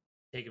can,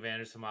 take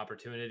advantage of some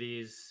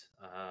opportunities,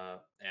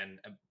 and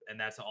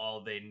that's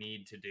all they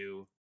need to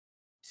do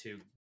to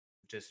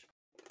just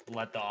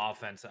let the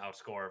offense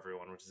outscore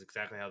everyone, which is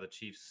exactly how the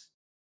Chiefs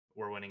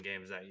were winning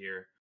games that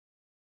year.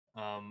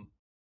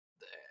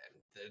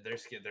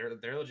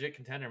 They're a legit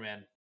contender,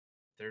 man.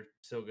 They're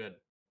so good.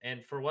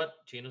 And for what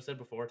Gino said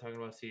before, talking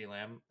about CeeDee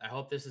Lamb, I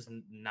hope this is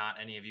not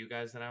any of you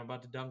guys that I'm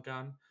about to dunk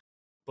on,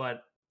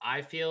 but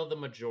I feel the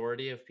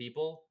majority of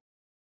people,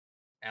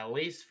 at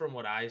least from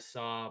what I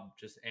saw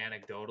just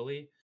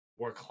anecdotally,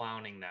 were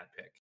clowning that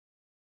pick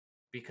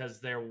because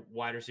their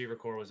wide receiver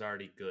core was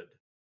already good.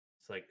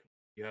 It's like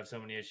you have so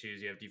many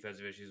issues, you have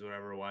defensive issues,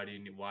 whatever. Why do you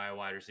need why a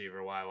wide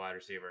receiver? Why a wide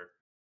receiver?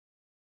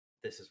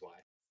 This is why.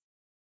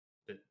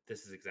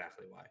 This is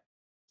exactly why.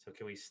 So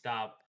can we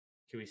stop?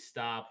 Can we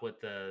stop with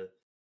the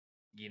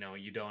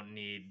you don't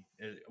need.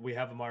 We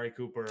have Amari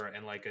Cooper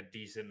and like a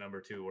decent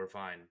number 2. We're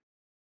fine.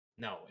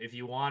 No, if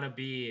you want to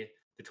be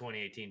the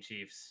 2018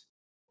 Chiefs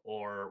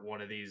or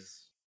one of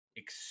these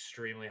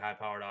extremely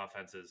high-powered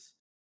offenses,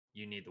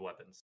 you need the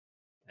weapons,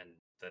 and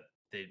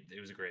it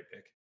was a great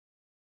pick.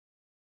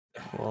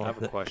 Well, I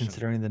have a question.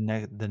 considering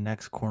the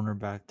next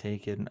cornerback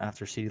taken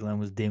after CeeDee Lamb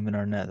was Damon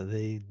Arnett,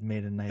 they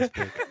made a nice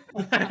pick.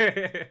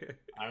 I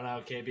don't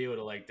know. KB would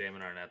have liked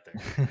Damon Arnett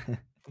there.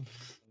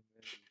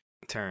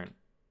 Turn.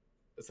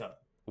 What's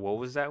up? What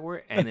was that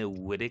word?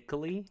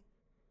 Analytically?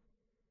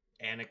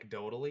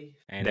 Anecdotally?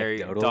 There,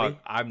 dog,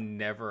 I've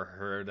never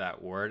heard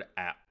that word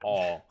at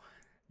all.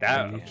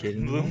 That Are you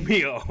kidding blew me?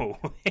 me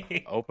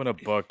away. Open a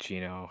book,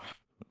 Chino.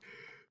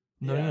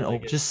 No, Yeah, even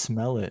like just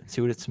smell it.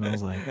 See what it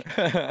smells like.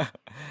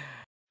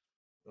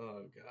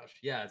 Oh gosh,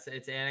 yeah,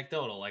 it's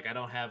anecdotal. Like I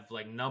don't have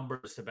like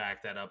numbers to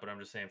back that up, but I'm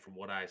just saying from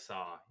what I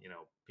saw,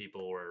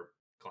 people were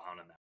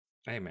clowning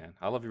that. Hey man,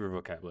 I love your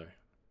vocabulary.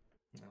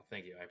 Oh,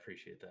 thank you, I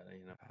appreciate that.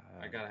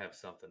 I gotta have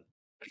something.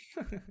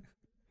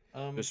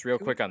 Just real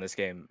can quick we- on this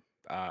game.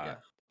 Yeah.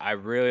 I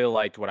really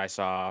liked what I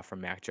saw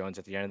from Mac Jones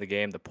at the end of the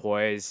game. The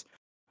poise.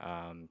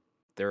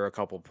 There were a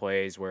couple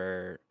plays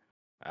where,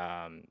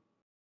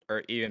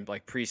 or even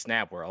like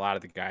pre-snap, where a lot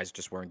of the guys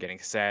just weren't getting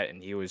set,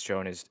 and he was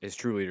showing his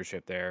true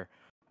leadership there.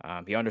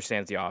 He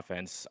understands the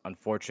offense.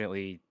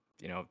 Unfortunately,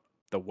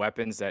 the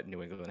weapons that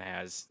New England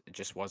has, it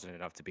just wasn't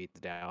enough to beat the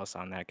Dallas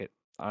on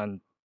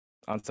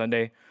on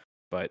Sunday.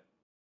 But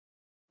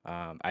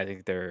I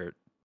think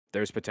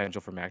there's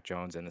potential for Mac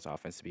Jones and this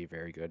offense to be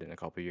very good in a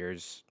couple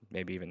years,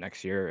 maybe even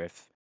next year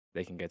if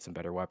they can get some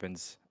better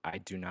weapons. I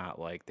do not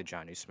like the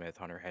Johnny Smith,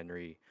 Hunter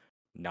Henry,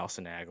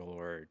 Nelson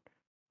Aguilar.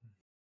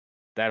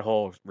 That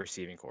whole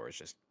receiving core is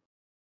just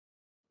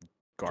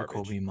garbage.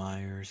 Jacoby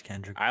Myers,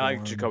 Kendrick I like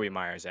Bourne. Jacoby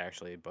Myers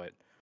actually, but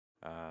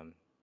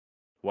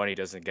when he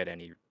doesn't get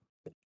any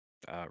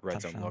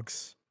red zone Touchdowns.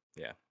 looks,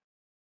 yeah.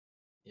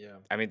 Yeah.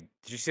 I mean,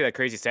 did you see that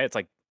crazy stat? It's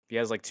like he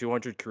has like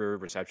 200 career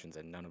receptions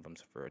and none of them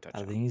for a I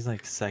touchdown. think he's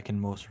like second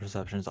most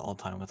receptions all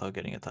time without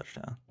getting a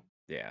touchdown.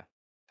 Yeah.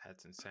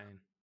 That's insane.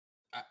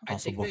 I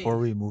Also, think that before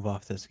we move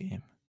off this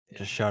game, Yeah.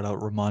 just shout out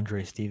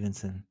Ramondre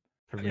Stevenson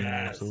for being an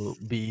absolute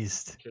Yes.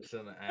 beast. just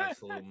an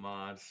absolute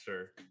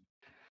monster.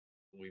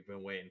 We've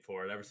been waiting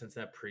for it ever since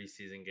that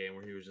preseason game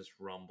where he was just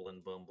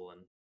rumbling,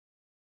 bumbling.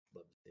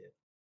 Love to see it.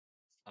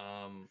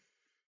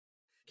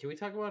 Can we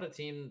talk about a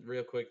team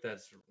real quick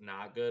that's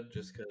not good,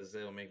 just because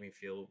it'll make me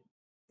feel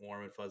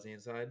warm and fuzzy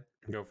inside?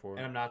 Go for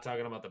And it. I'm not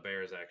talking about the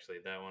Bears, actually.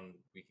 That one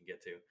we can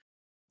get to.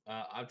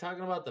 I'm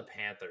talking about the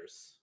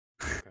Panthers.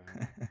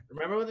 Okay.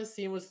 Remember when this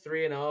team was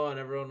 3-0 and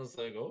everyone was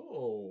like,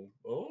 "Oh,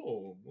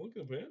 look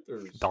at the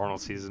Panthers." Darnold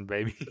season,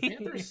 baby. The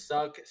Panthers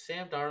suck.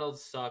 Sam Darnold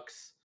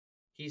sucks.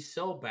 He's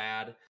so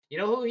bad. You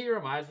know who he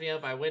reminds me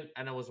of? I went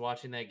and I was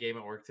watching that game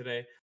at work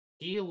today.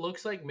 He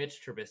looks like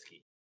Mitch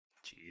Trubisky.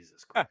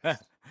 Jesus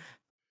Christ.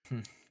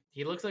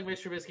 He looks like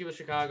Mitch Trubisky with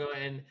Chicago,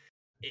 and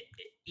it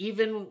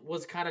even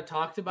was kind of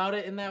talked about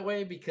it in that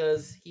way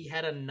because he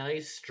had a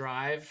nice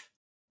drive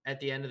at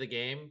the end of the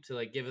game to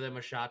like give them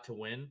a shot to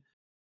win.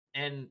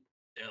 And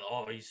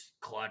he's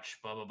clutch,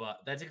 blah blah blah.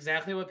 That's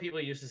exactly what people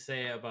used to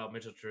say about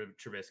Mitchell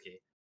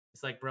Trubisky.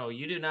 It's like, bro,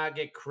 you do not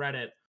get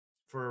credit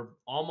for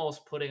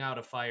almost putting out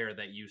a fire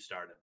that you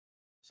started.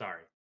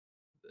 Sorry,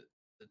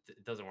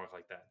 it doesn't work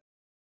like that.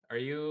 Are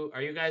you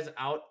guys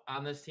out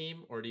on this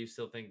team, or do you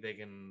still think they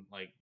can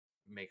like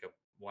make a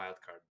wild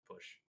card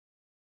push?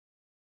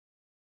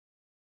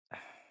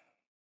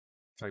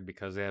 Like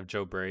because they have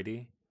Joe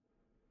Brady,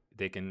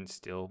 they can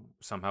still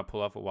somehow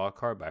pull off a wild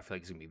card, but I feel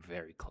like it's gonna be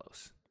very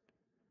close.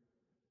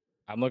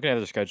 I'm looking at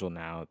their schedule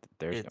now.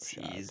 There's It's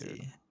no shot, easy.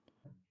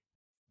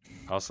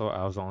 dude. Also,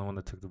 I was the only one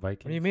that took the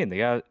Vikings. What do you mean? They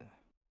got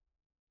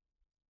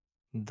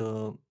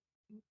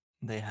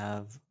They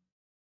have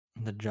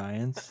the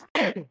Giants,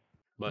 Bless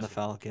the you.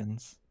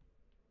 Falcons.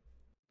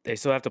 they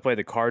still have to play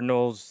the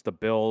Cardinals, the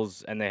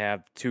Bills, and they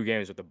have 2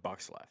 games with the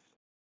Bucks left.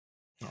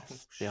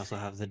 Yes. They also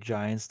have the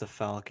Giants, the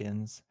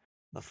Falcons,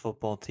 the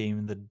football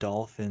team, the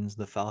Dolphins,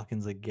 the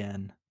Falcons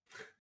again.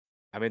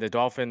 I mean, the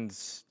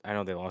Dolphins, I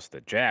know they lost to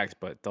the Jags,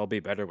 but they'll be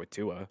better with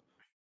Tua.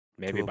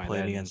 Maybe Tua by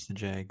played then. against the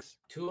Jags.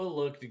 Tua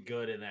looked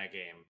good in that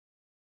game.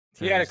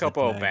 He had a There's the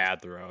couple of tag.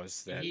 bad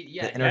throws. That Yeah, The he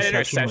had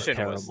interception was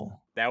interception was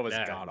terrible. that was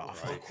Yeah, god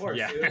awful. right. Of course,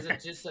 Yeah.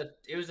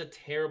 it was a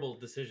terrible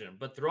decision.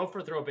 But throw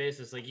for throw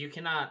basis, like you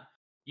could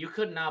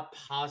not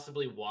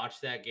possibly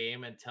watch that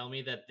game and tell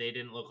me that they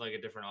didn't look like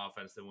a different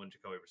offense than when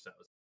Jacoby Brissett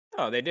was.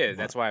 Oh, they did.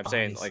 That's But why I'm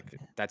saying obviously-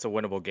 that's a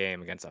winnable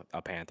game against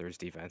a Panthers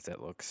defense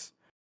that looks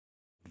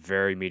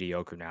very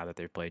mediocre now that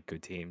they've played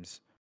good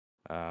teams.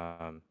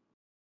 And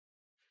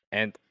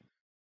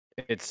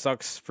it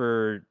sucks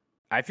for.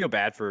 I feel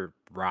bad for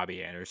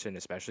Robbie Anderson,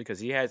 especially because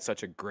he had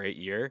such a great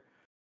year,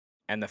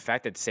 and the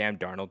fact that Sam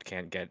Darnold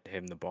can't get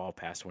him the ball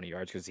past 20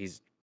 yards because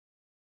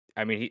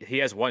he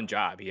has one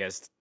job. He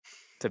has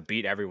to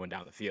beat everyone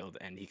down the field,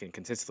 and he can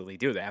consistently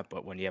do that.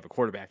 But when you have a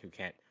quarterback who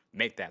can't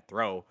make that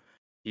throw,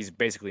 he's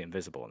basically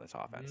invisible in this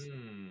offense.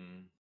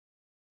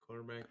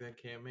 Quarterback that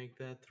can't make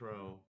that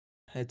throw.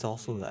 It's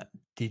also that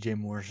DJ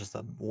Moore is just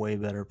a way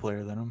better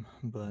player than him.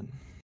 But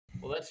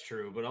Well, that's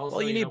true, but also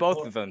Well, you need know, both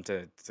poor- of them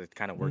to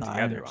kind of work No, I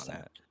together on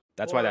understand. that.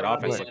 That's why Poor that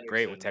Robbie offense looked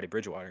great with Anderson. Teddy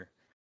Bridgewater.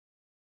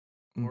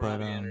 Poor but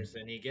Robbie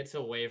Anderson, he gets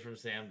away from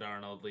Sam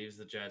Darnold, leaves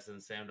the Jets,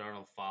 and Sam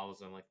Darnold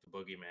follows him like the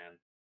boogeyman.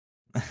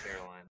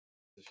 Carolina.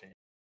 It's a shame.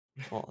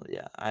 well,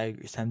 yeah, I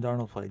agree. Sam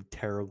Darnold played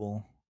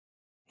terrible.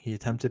 He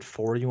attempted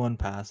 41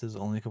 passes,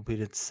 only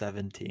completed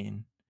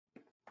 17.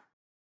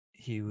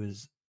 He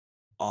was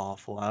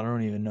awful. I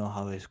don't even know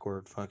how they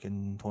scored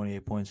fucking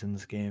 28 points in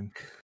this game.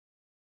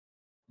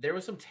 There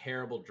was some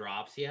terrible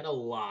drops. He had a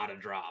lot of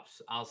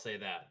drops. I'll say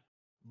that.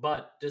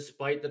 But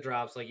despite the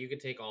drops, like you could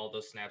take all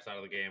those snaps out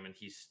of the game, and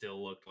he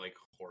still looked like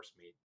horse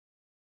meat.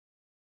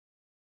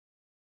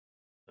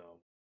 So,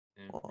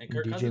 yeah. Well, And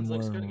Kirk DJ Cousins Moore,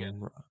 looks good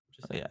again.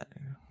 Just saying. yeah,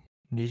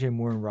 DJ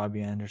Moore and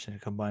Robbie Anderson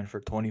combined for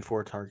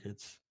 24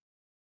 targets,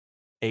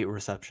 8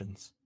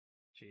 receptions.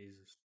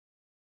 Jesus.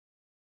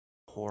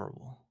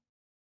 Horrible.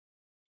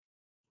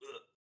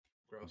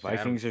 Gross.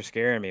 Vikings are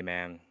scaring me,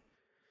 man.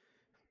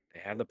 They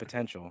have the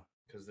potential.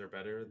 Because they're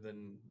better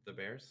than the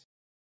Bears.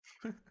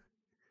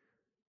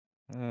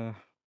 Uh,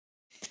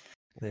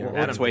 They Well, are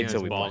let's Adam wait Thielen's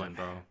till we play balling,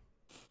 them.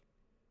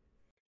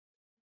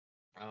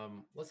 bro.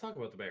 Let's talk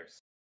about the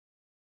Bears.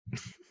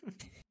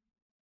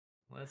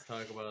 Let's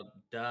talk about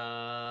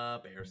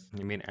the Bears.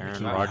 You mean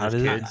Aaron How Rodgers'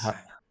 does it- kids?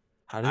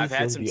 How does I've it feel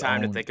had some be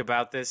time to owned? think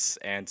about this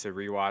and to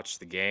rewatch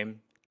the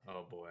game.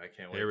 Oh boy, I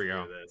can't wait Here we to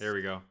go. hear this. Here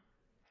we go.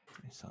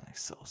 You sound like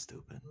so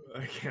stupid.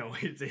 I can't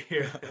wait to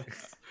hear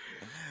this.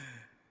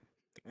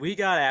 We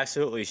got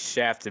absolutely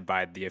shafted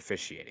by the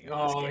officiating.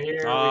 Of this Oh, game. here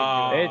we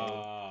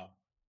Ah.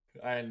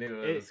 go. I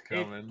knew it was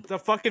coming. The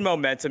fucking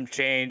momentum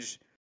change.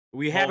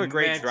 We have a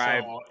great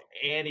drive.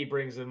 And he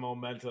brings in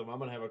momentum. I'm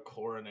gonna have a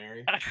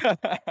coronary.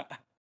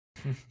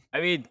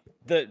 I mean,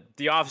 the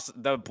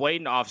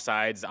blatant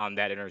offsides on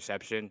that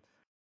interception.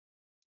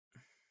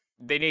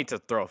 They need to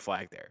throw a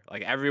flag there.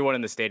 Like everyone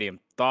in the stadium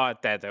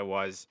thought that there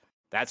was.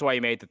 That's why he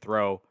made the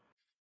throw.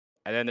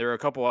 And then there were a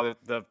couple other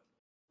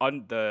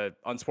the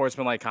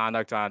unsportsmanlike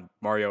conduct on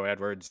Mario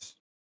Edwards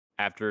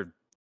after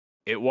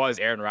it was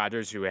Aaron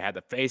Rodgers who had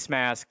the face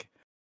mask.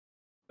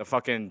 The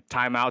fucking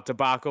timeout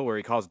debacle where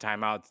he calls a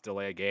timeout to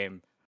delay a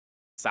game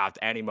stopped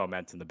any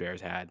momentum the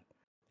Bears had.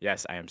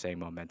 Yes, I am saying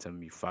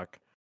momentum, you fuck.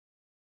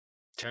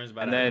 Turns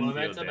And then-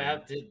 Momentum.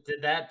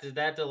 Did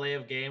that delay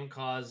of game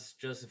cause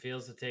Justin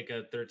Fields to take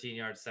a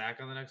 13-yard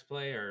sack on the next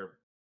play, or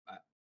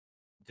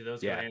do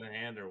those Yeah. go hand in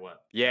hand, or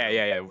what?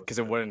 Yeah, because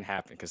it wouldn't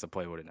happen because the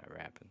play would have never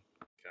happened.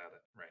 Got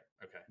it. Right.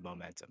 Okay.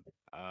 Momentum.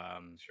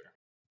 Sure.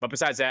 But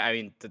besides that, I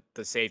mean,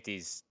 the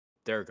safeties,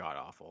 they're god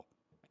awful.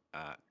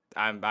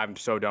 I'm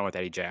so done with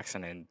Eddie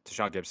Jackson and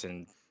Deshaun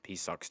Gibson. He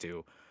sucks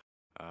too.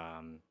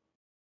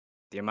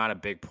 The amount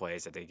of big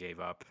plays that they gave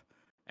up,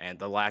 and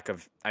the lack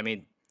of, I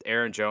mean,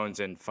 Aaron Jones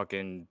and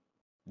fucking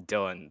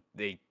Dylan,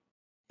 they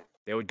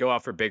would go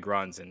out for big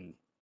runs, and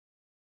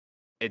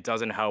it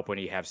doesn't help when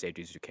you have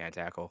safeties who can't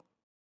tackle,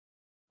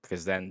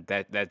 because then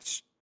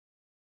that's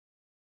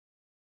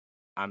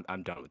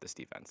I'm done with this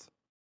defense.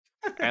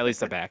 At least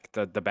the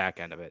back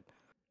end of it.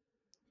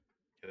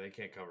 Yeah, they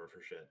can't cover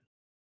for shit.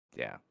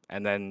 Yeah.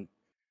 And then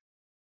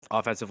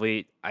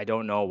offensively, I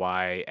don't know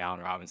why Allen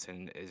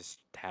Robinson is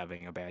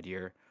having a bad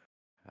year.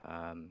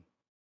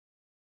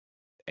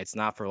 It's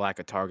not for lack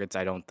of targets.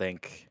 I don't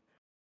think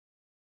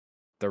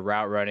the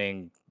route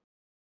running,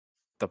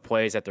 the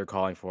plays that they're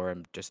calling for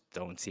him just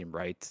don't seem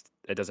right.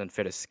 It doesn't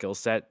fit his skill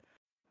set.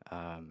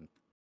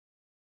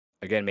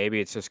 Again, maybe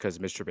it's just because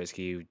Mr.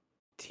 Trubisky,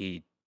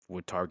 he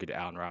would target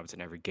Allen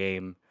Robinson every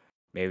game.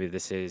 Maybe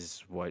this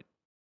is what,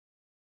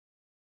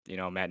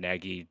 Matt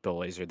Nagy, Bill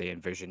Lazor, they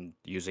envision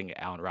using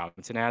Allen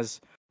Robinson as.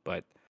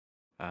 But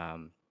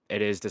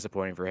it is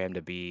disappointing for him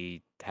to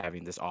be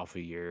having this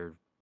awful year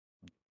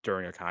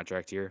during a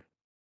contract year.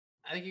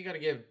 I think you got to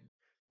give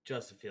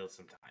Justin Fields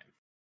some time.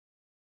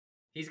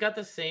 He's got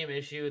the same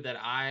issue that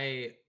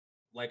I'm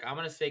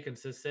going to stay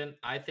consistent.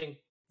 I think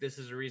this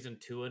is a reason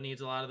Tua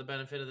needs a lot of the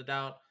benefit of the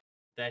doubt,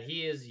 that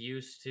he is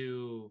used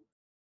to,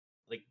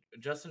 like,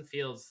 Justin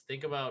Fields.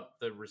 Think about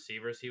the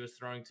receivers he was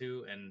throwing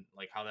to and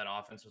like how that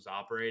offense was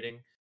operating.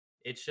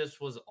 It just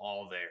was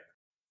all there.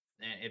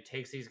 and it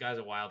takes these guys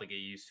a while to get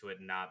used to it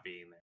not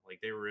being there. Like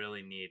they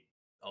really need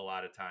a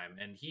lot of time,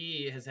 and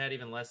he has had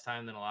even less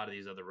time than a lot of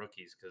these other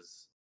rookies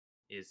because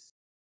he's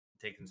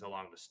taken so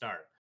long to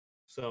start.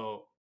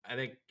 So I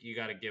think you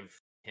got to give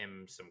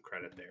him some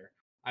credit there.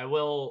 I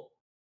will,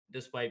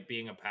 despite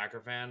being a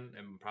Packer fan,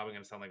 and probably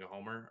going to sound like a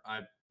homer, I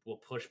will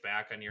push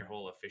back on your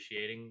whole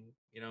officiating,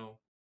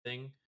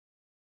 thing.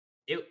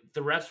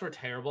 The refs were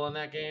terrible in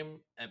that game,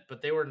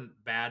 but they were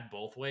bad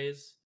both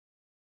ways.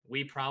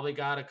 We probably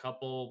got a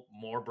couple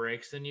more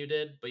breaks than you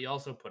did, but you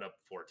also put up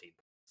 14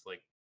 points.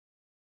 Like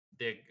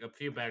a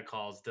few bad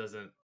calls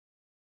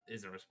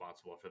isn't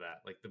responsible for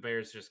that. Like the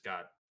Bears just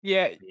got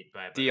Yeah, beat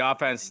by a the better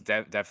offense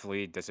team.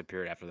 definitely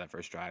disappeared after that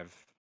first drive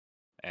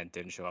and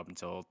didn't show up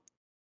until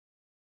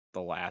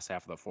the last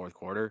half of the fourth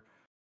quarter.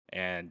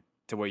 And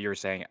to what you were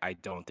saying, I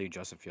don't think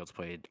Justin Fields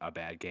played a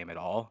bad game at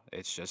all.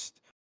 It's just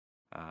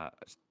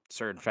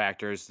certain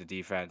factors, the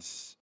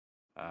defense,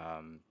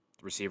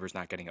 receivers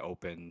not getting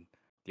open,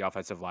 the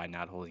offensive line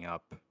not holding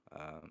up.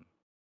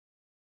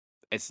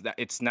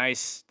 It's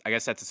nice. I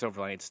guess that's a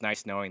silver lining. It's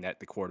nice knowing that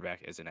the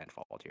quarterback isn't at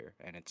fault here,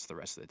 and it's the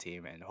rest of the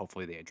team, and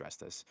hopefully they address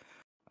this.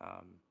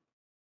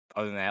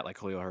 Other than that, like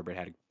Khalil Herbert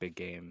had a big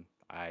game.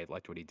 I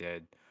liked what he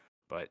did,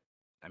 but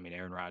I mean,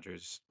 Aaron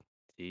Rodgers,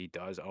 he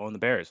does own the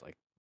Bears. Like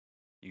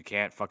you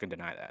can't fucking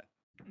deny that.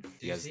 Did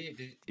you Has see?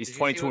 Did he's you see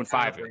 22 what and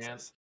Kyle 5 against Brandt?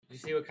 us. Did you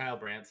see what Kyle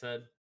Brandt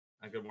said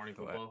on Good Morning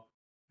What? Football?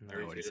 I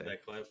No, what'd he retweeted say?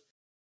 that clip.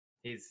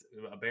 He's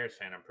a Bears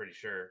fan, I'm pretty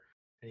sure,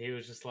 and he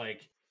was just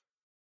like,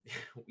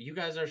 "You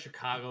guys are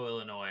Chicago,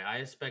 Illinois. I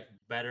expect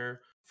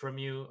better from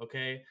you.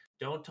 Okay,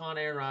 don't taunt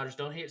Aaron Rodgers.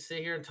 Don't sit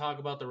here and talk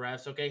about the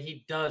refs. Okay,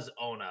 he does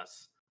own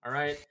us. All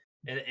right,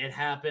 it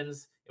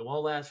happens. It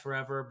won't last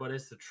forever, but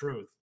it's the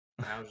truth."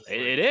 And I was just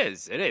It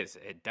is. It is.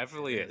 It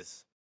definitely It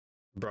is.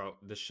 Bro,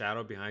 the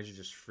shadow behind you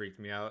just freaked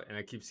me out, and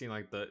I keep seeing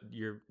like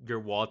your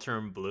wall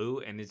turn blue,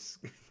 and it's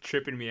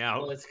tripping me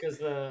out. Well, it's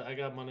because I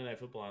got Monday Night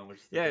Football on, which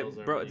the Yeah, Bills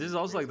are bro, winning this is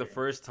also like the 3-0.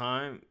 first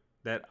time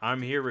that I'm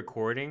here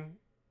recording.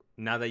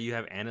 Now that you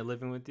have Anna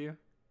living with you,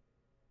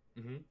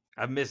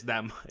 I've missed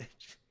that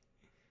much,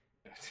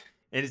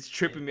 and it's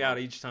tripping me out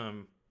each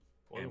time.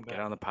 Welcome Get back.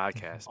 on the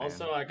podcast, man.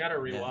 Also, I got to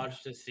Yeah.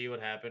 rewatch to see what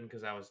happened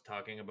because I was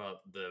talking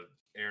about the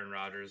Aaron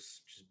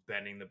Rodgers just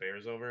bending the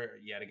Bears over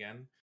yet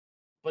again.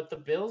 But the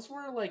Bills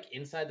were like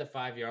inside the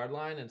 5-yard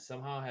line and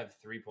somehow have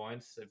 3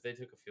 points. If they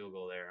took a field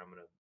goal there, I'm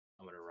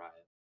gonna riot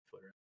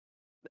Twitter.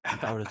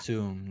 I would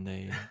assume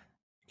they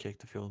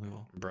kicked the field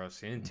goal. Bro,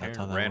 seeing That's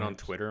how Taryn that rant on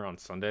works. Twitter on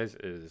Sundays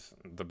is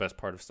the best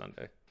part of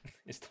Sunday.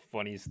 It's the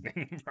funniest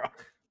thing, bro.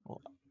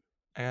 Well,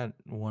 I got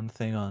one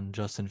thing on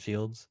Justin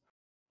Fields.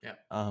 Yeah.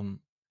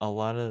 A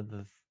lot of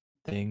the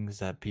things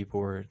that people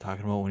were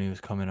talking about when he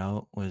was coming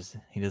out was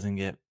he doesn't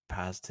get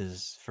past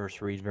his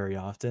first read very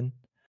often.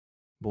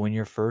 But when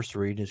your first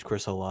read is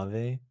Chris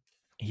Olave,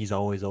 he's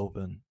always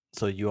open.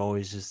 So you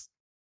always just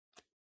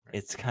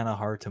it's kind of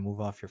hard to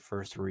move off your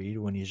first read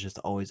when he's just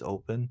always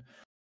open.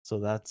 So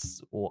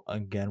that's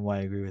again why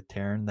I agree with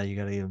Taryn that you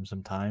got to give him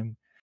some time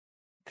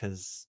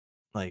because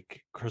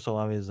like Chris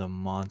Olave is a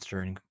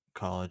monster in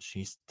college.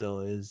 He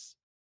still is.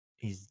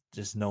 He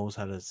just knows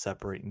how to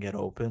separate and get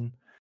open.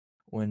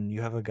 When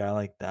you have a guy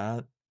like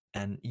that,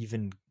 and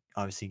even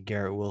obviously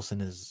Garrett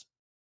Wilson is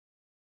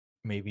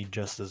maybe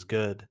just as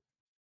good.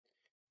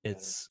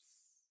 It's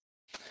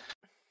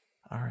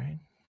all right.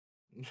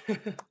 I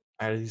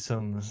had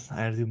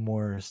to do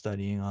more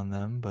studying on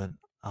them, but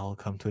I'll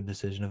come to a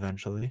decision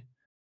eventually.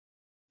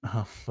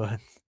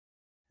 But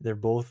they're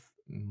both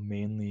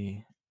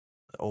mainly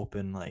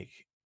open like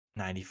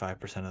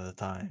 95% of the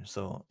time,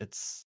 so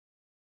it's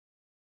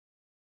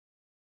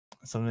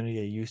something to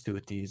get used to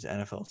with these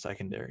NFL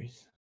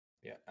secondaries.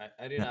 Yeah,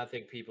 I do Yeah. not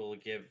think people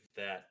give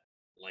that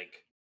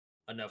like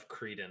enough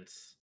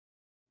credence.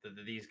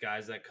 These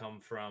guys that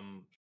come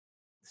from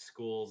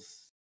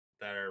schools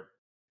that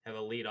have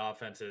elite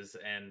offenses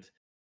and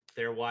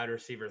their wide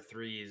receiver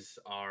threes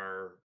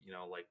are,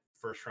 like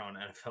first round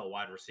NFL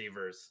wide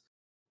receivers.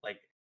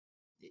 Like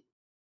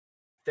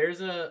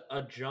there's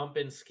a jump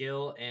in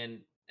skill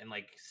and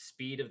like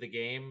speed of the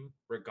game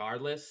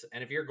regardless.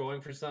 And if you're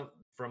going for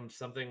from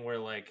something where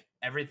like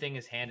everything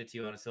is handed to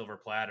you on a silver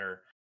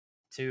platter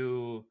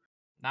to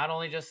not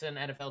only just an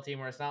NFL team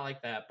where it's not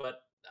like that,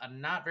 but a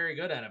not very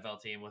good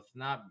NFL team with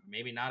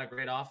maybe not a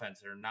great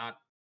offense or not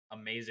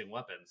amazing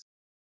weapons.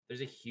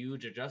 There's a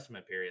huge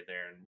adjustment period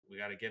there, and we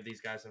got to give these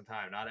guys some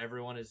time. Not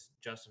everyone is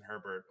Justin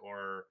Herbert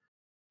or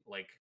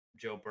like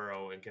Joe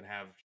Burrow and can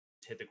have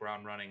hit the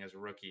ground running as a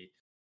rookie.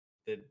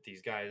 That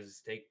these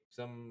guys take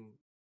some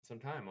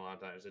time. A lot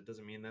of times, it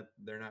doesn't mean that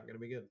they're not going to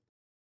be good.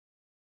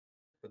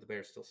 But the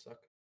Bears still suck.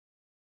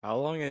 How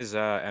long is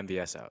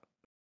MVS out?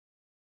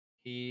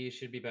 He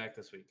should be back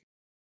this week.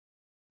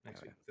 Next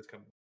Okay. week, this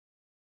coming.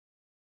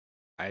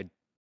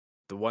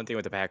 The one thing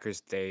with the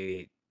Packers,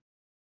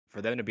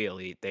 for them to be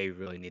elite, they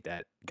really need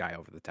that guy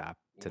over the top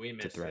We to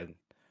missed thread. it.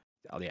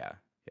 Oh yeah.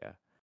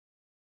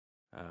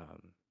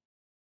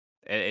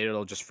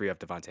 It'll just free up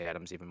Devontae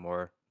Adams even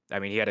more. I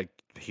mean, he had a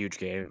huge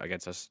game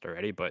against us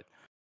already, but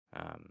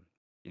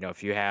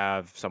if you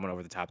have someone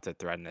over the top to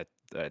threaten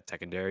the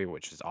secondary,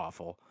 which is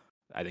awful,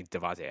 I think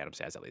Devontae Adams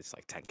has at least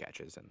like 10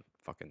 catches and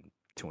fucking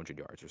 200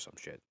 yards or some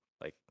shit.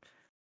 Like,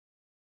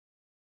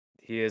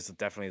 he is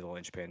definitely the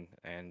linchpin.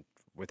 And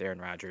with Aaron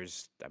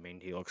Rodgers, I mean,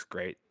 he looks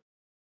great.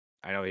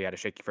 I know he had a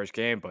shaky first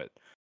game, but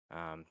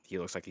he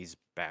looks like he's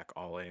back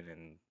all in.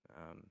 And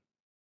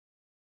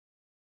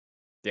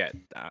yeah,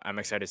 I'm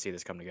excited to see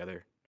this come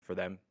together for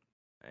them.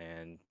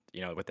 And,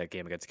 with that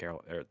game against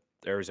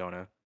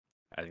Arizona,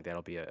 I think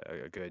that'll be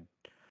a good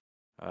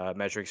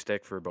measuring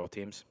stick for both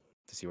teams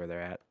to see where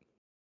they're at.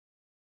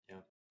 Yeah,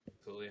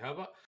 absolutely.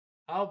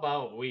 How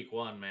about week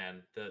 1,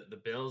 man? The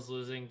Bills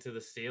losing to the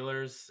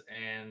Steelers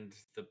and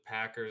the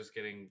Packers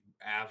getting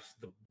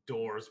the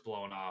doors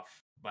blown off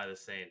by the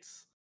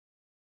Saints.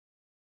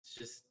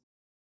 It's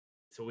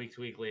a week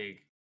to week league,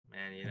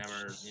 man. You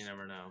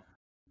never know.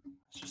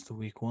 It's just a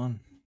week 1.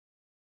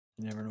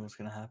 You never know what's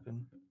gonna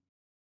happen.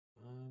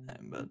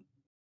 But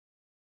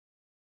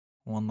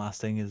one last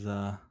thing is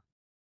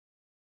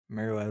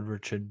Mario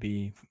Edwards should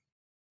be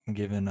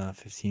given a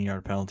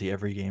 15-yard penalty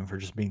every game for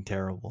just being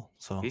terrible.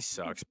 So He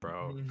sucks,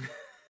 bro.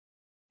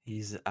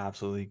 he's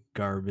absolutely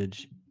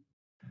garbage.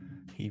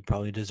 He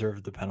probably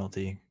deserved the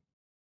penalty.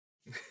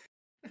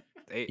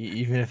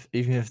 Even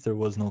if there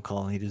was no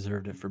call, he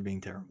deserved it for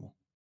being terrible.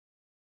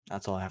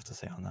 That's all I have to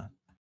say on that.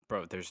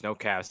 Bro, there's no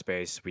cap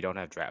space. We don't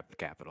have draft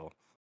capital.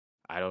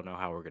 I don't know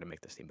how we're gonna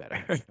make this team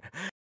better.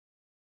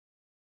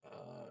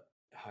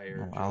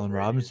 Hire Joe Allen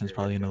Brady as Robinson's your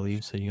probably head gonna coach.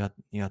 leave, so you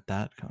got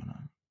that going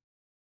on.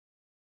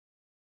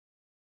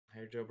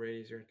 Hire Joe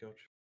Brady as your head coach.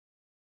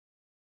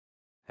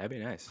 That'd be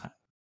nice.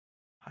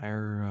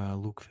 Hire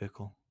Luke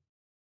Fickle.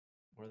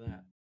 Or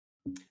that.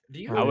 Do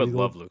you? Or I would maybe go-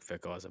 love Luke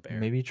Fickle as a Bear.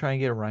 Maybe try and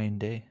get Ryan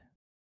Day.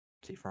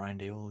 See if Ryan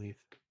Day will leave.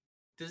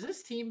 Does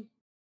this team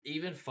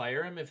even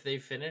fire him if they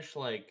finish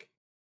like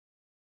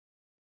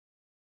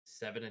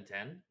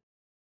 7-10?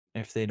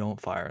 If they don't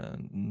fire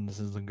them, this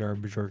is a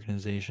garbage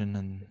organization,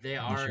 and They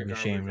are should a be garbage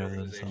ashamed of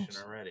organization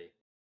themselves. already.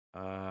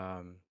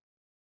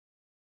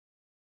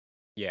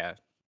 Yeah.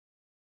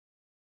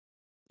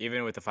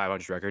 Even with the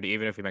 500 record,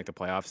 even if we make the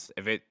playoffs,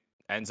 if it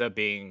ends up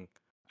being,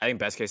 I think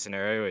best case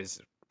scenario is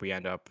we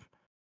end up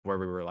where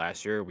we were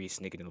last year. We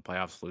sneak into the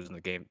playoffs,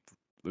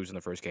 losing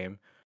the first game.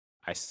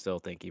 I still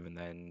think even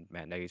then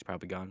Matt Nagy's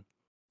probably gone.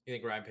 You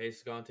think Ryan Pace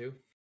is gone too?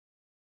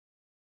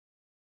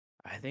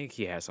 I think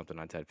he has something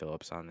on Ted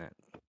Phillips on that.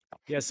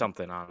 He has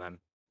something on them.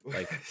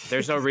 Like,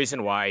 there's no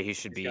reason why he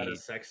should He's got be. a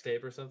sex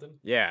tape or something.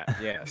 Yeah,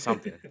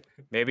 something.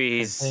 Maybe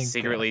he's think,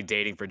 secretly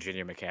dating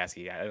Virginia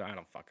McCaskey. I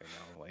don't fucking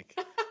know. Like,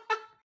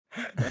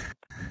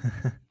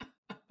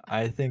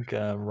 I think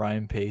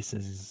Ryan Pace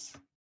has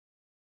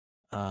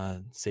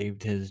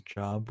saved his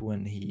job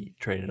when he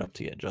traded up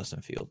to get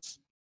Justin Fields,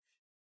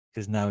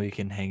 because now he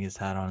can hang his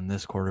hat on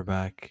this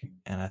quarterback,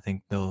 and I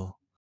think they'll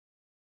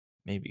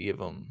maybe give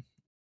him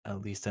at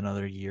least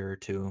another year or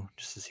two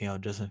just to see how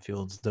Justin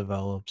Fields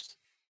develops.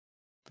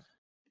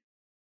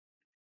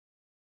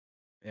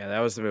 yeah, that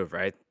was the move,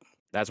 right?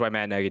 That's why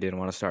Matt Nagy didn't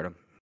want to start him.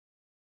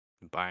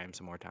 Buy him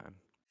some more time.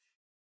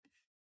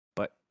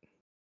 But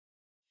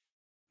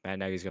Matt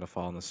Nagy's going to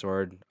fall on the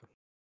sword.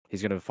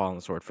 He's going to fall on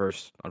the sword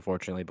first,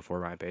 unfortunately, before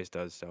Ryan Pace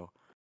does. So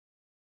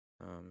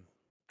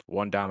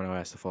one domino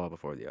has to fall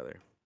before the other.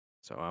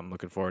 So I'm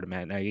looking forward to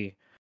Matt Nagy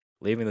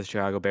leaving the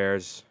Chicago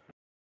Bears.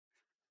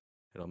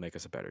 It'll make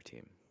us a better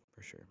team,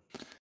 for sure.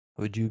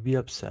 Would you be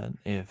upset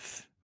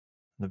if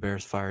the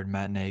Bears fired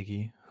Matt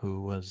Nagy,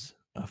 who was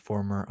a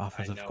former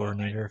offensive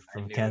coordinator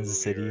from knew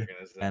Kansas what you were City,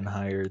 gonna say. and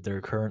hired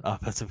their current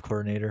offensive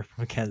coordinator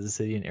from Kansas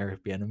City and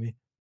Eric Bieniemy?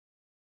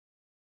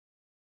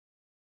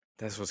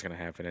 That's what's going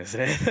to happen, isn't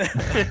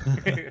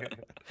it?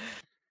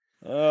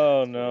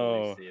 Oh,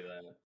 no. Totally see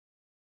that.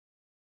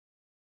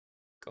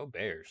 Go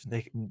Bears.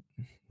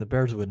 The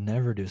Bears would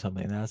never do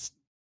something that's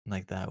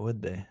like that,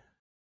 would they?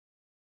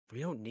 We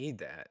don't need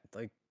that.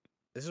 Like,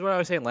 this is what I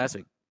was saying last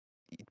week.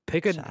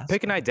 Pick Just an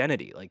asking.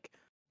 identity. Like,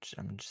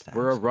 I'm just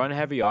we're a asking.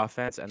 run-heavy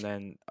offense and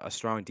then a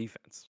strong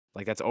defense.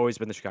 Like, that's always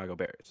been the Chicago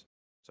Bears.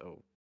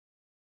 So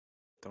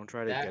don't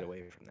try to That- get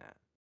away from that.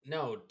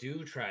 No,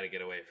 do try to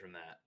get away from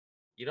that.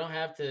 You don't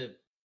have to.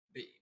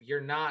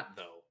 You're not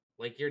though.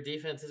 Like your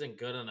defense isn't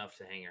good enough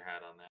to hang your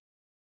hat on that.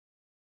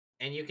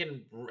 And you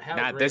can have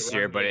a Not great this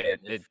year, run but game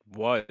it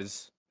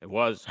was. It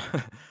was.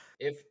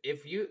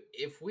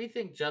 if we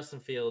think Justin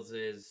Fields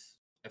is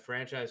a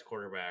franchise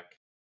quarterback,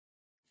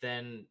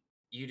 then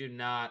you do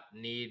not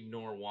need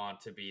nor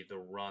want to be the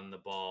run the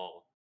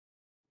ball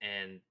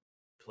and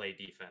play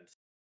defense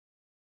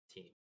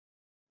team.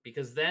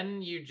 Because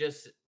then you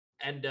just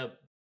end up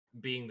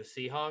being the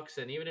Seahawks,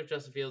 and even if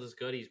Justin Fields is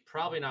good, he's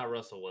probably not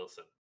Russell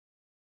Wilson.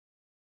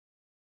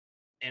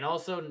 And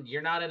also,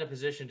 you're not in a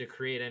position to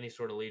create any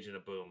sort of Legion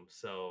of Boom,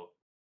 so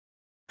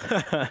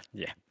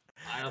Yeah.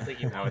 I don't think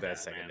you Not want with that that,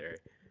 secondary.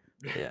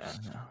 man. Yeah,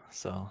 no.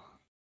 So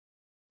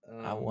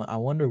Um, I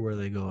wonder where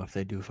they go if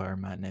they do fire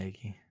Matt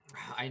Nagy.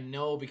 I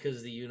know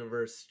because the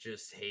universe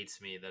just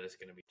hates me that it's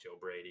going to be Joe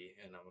Brady,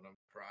 and I'm going to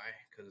cry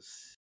because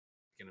it's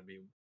going to be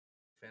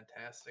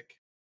fantastic.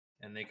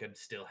 and they could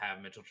still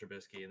have Mitchell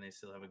Trubisky, and they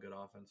still have a good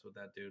offense with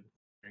that dude.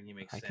 And he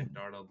makes I Sam can-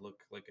 Darnold look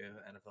like an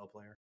NFL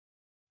player.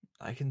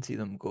 I can see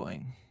them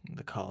going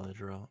the college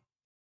route.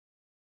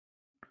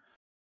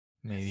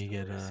 Maybe Still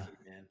get risky,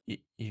 man.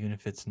 even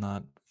if it's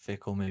not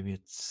Fickle, maybe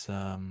it's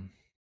oh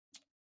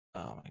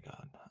my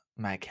god,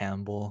 Matt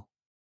Campbell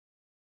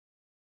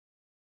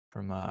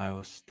from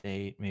Iowa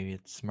State. Maybe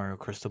it's Mario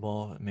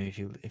Cristobal.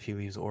 Maybe if he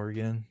leaves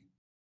Oregon,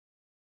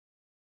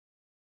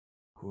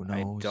 who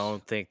I knows?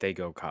 don't think they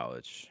go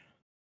college.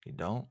 You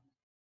don't.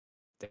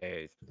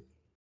 They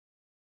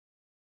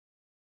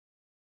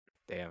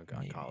haven't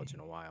gone college in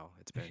Maybe a while.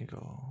 It's They been could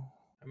go.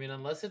 I mean,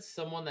 unless it's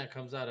someone that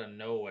comes out of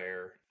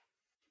nowhere,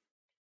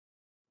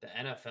 the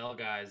NFL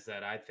guys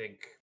that I think,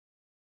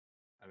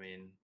 I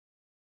mean,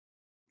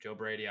 Joe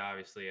Brady,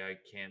 obviously, I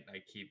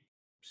keep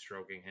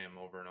stroking him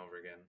over and over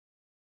again.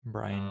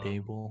 Brian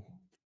Dable,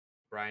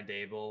 Brian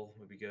Dable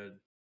would be good.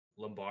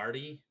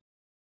 Lombardi?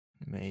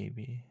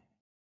 maybe.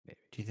 Maybe.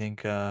 Do you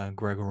think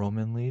Greg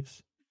Roman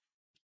leaves?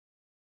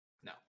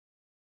 No.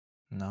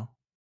 No.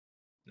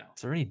 No.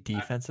 Is there any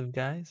defensive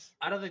guys?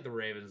 I don't think the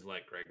Ravens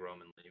let Greg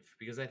Roman leave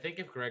because I think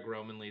if Greg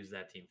Roman leaves,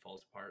 that team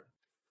falls apart.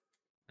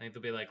 I think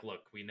they'll be like,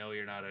 look, we know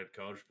you're not a head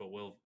coach, but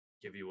we'll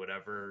give you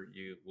whatever.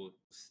 You will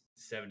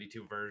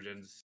 72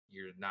 versions.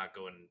 You're not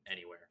going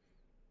anywhere.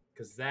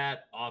 Because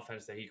that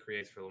offense that he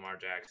creates for Lamar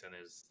Jackson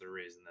is the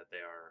reason that they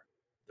are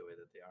the way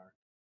that they are.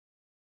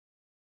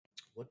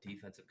 What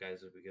defensive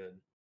guys would be good?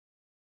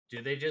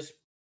 Do they just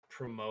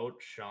promote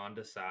Sean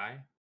Desai?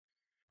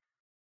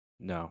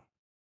 no.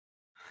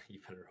 You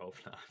better hope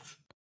not.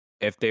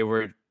 If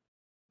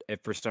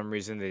for some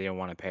reason they didn't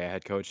want to pay a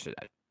head coach,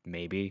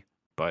 maybe.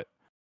 But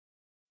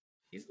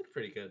He's looked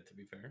pretty good, to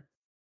be fair.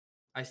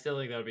 I still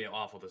think that would be an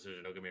awful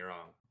decision. Don't get me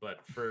wrong, but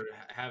for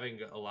having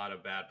a lot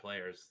of bad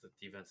players, the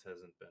defense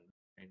hasn't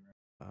been.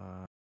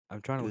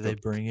 I'm trying to. Do look they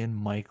up- bring in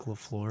Mike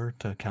LaFleur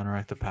to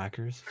counteract the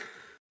Packers?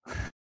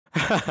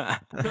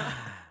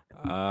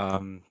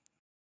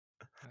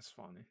 That's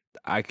funny.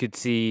 I could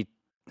see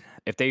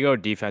if they go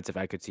defensive,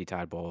 I could see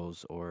Todd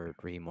Bowles or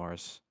Raheem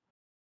Morris.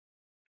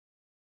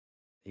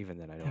 Even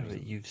then, I Yeah, don't.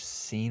 but you've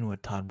seen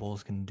what Todd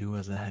Bowles can do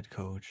as a head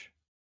coach.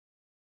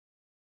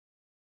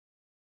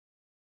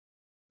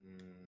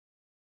 Mm.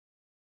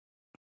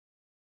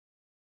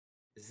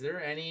 Is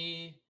there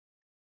any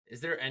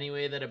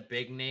way that a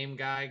big name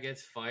guy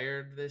gets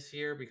fired this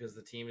year because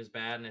the team is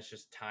bad and it's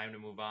just time to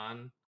move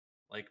on,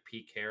 like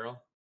Pete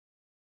Carroll?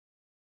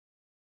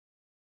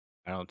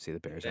 I don't see the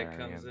Bears That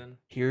hiring comes him.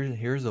 in.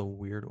 Here's a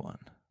weird one.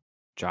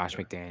 Josh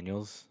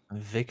McDaniels.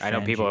 Vic I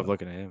know people have Fangio.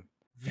 looking at him.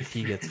 If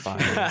he gets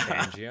fired,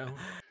 Fangio.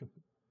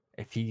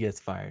 if he gets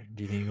fired,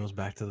 do you think he goes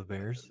back to the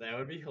Bears? That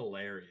would be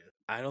hilarious.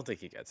 I don't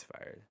think he gets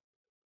fired.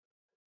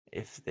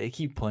 If they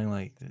keep playing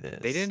like this,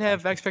 They didn't I have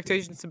could see-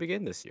 expectations to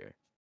begin this year.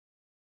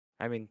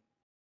 I mean,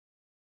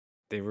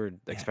 they were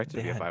expected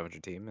they to be a had-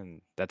 500 team,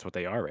 and that's what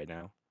they are right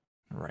now.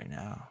 right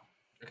now.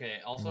 Okay.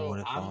 Also, What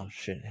if all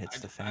shit hits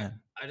the fan?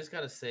 I just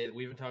gotta say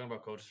we've been talking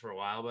about coaches for a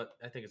while, but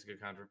I think it's a good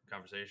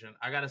conversation.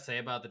 I gotta say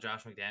about the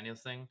Josh McDaniels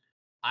thing.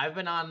 I've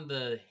been on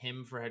the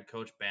him for head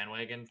coach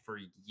bandwagon for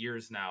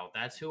years now.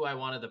 That's who I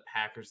wanted the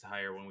Packers to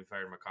hire when we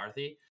fired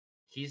McCarthy.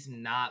 He's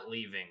not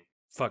leaving.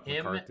 Fuck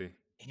Him- McCarthy.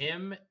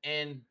 Him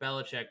and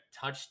Belichick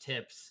touched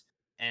tips,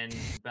 and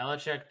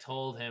Belichick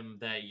told him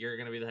that you're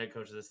gonna be the head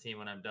coach of this team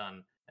when I'm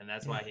done, and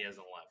that's why he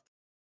hasn't left.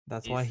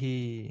 That's why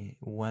he's- he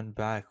went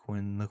back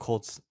when the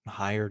Colts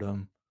hired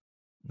him.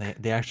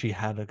 They actually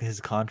had his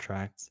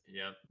contract.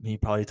 Yep. He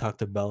probably talked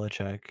to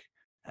Belichick,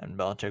 and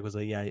Belichick was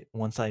like, "Yeah,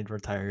 once I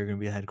retire, you're gonna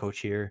be the head coach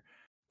here.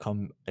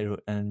 Come."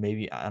 And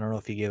maybe I don't know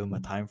if he gave him a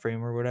time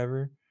frame or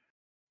whatever,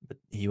 but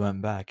he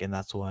went back, and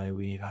that's why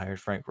we hired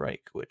Frank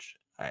Reich, which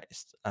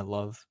I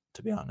love,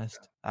 to be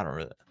honest. I don't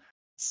really.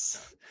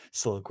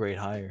 Still a great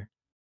hire.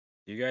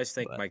 Do you guys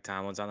think But- Mike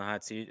Tomlin's on the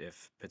hot seat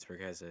if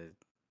Pittsburgh has if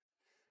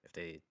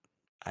they?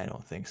 I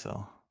don't think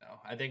so. No,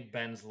 I think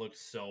Ben's looked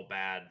so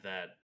bad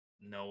that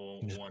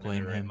no Just one in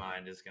blame their right him.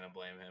 mind is gonna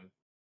blame him.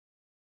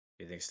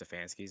 Do you think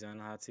Stefanski's on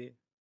the hot seat?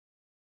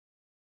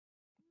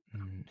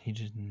 He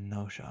just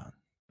no shot.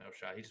 No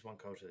shot. He just won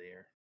Coach of the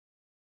Year.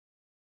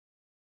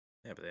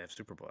 Yeah, but they have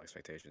Super Bowl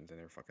expectations, and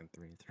they're fucking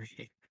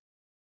 3-3.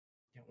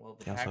 Yeah, well,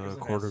 the They also have Packers a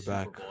have had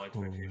Super quarterback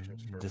Bowl who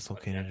expectations for a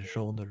dislocated his decade.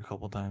 shoulder a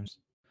couple times.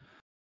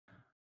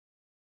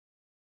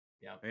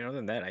 Yeah. I mean, other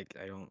than that, I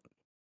don't.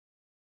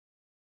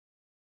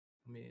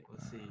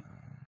 Let's see.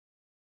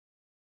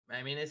 Uh,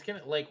 I mean, it's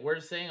gonna like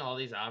we're saying all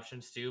these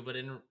options too, but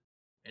in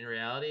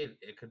reality,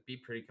 it could be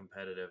pretty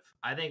competitive.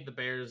 I think the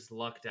Bears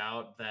lucked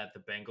out that the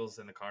Bengals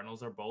and the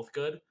Cardinals are both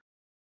good.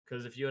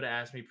 Because if you had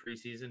asked me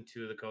preseason,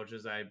 two of the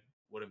coaches I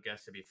would have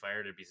guessed to be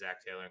fired, it'd be Zach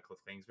Taylor and Cliff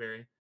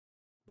Kingsbury.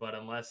 But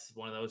unless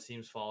one of those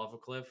teams fall off a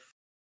cliff,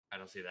 I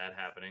don't see that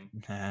happening.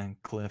 And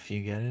Cliff,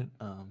 you get it?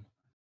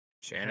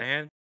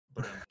 Shanahan?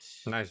 But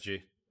Nice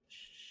G.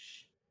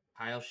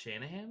 Kyle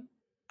Shanahan,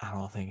 I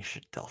don't think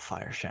they'll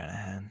fire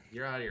Shanahan.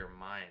 you're out of your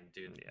mind,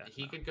 dude. Yeah,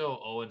 He could go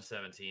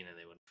 0-17 and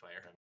they wouldn't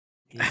fire him.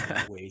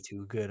 He's way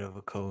too good of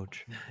a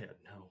coach.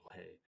 No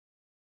way.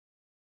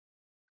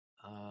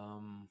 I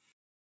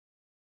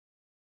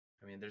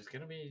mean,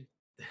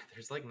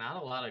 there's like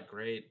not a lot of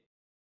great.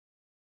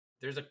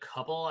 There's a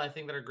couple I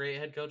think that are great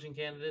head coaching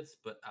candidates,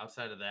 but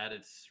outside of that,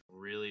 it's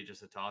really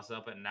just a toss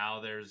up. And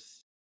now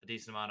there's a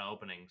decent amount of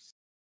openings.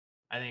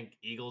 I think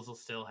Eagles will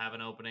still have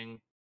an opening.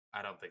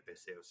 I don't think they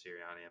stay with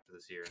Sirianni after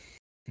this year.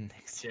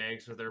 Next year.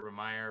 Jags with Urban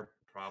Meyer,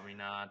 probably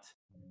not.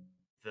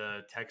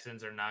 The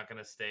Texans are not going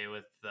to stay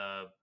with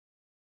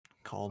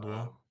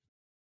Caldwell.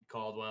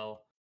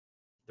 Caldwell.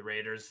 The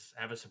Raiders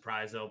have a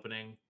surprise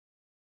opening.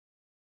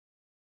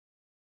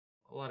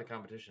 A lot of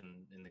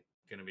competition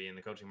going to be in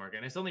the coaching market,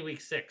 and it's only week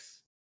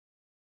 6.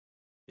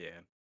 Yeah.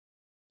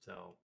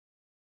 So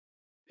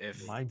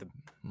If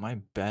My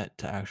bet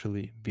to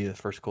actually be the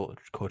first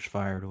coach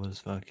fired was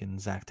fucking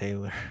Zach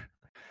Taylor.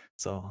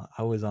 So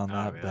I was on Oh,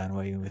 that really?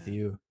 bandwagon with Yeah.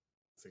 you.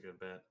 it's a good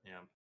bet. Yeah,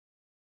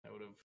 I would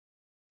have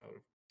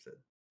said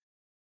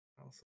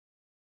also.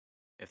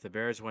 if the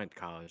Bears went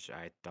college,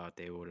 I thought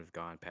they would have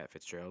gone Pat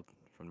Fitzgerald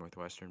from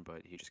Northwestern,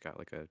 but he just got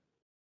like a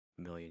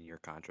million-year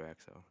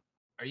contract. So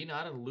Are you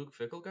not a Luke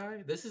Fickle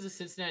guy? This is a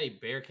Cincinnati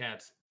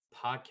Bearcats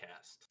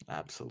podcast.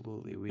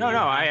 Absolutely. We no, You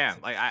I have am.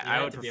 to- Like you I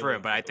have would to be a prefer it,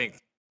 Luke but I Fickle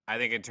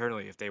think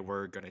internally, if they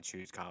were gonna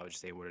choose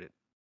college, they would have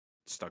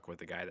stuck with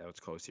the guy that was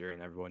close here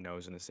and everyone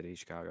knows in the city of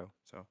Chicago.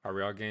 So, Are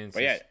we all getting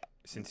but yeah,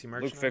 Cincy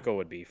merch Luke now? Fickle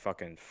would be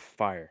fucking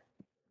fire.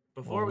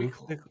 Before Well,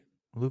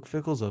 Luke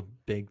Fickle's a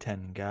Big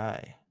Ten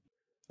guy.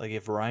 Like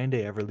if Ryan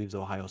Day ever leaves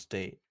Ohio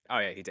State, Oh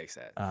yeah, he takes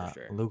that for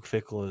sure. Luke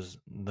Fickle is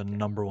the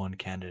number one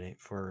candidate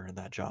for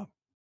that job.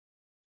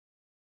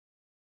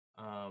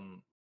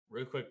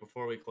 real quick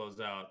before we close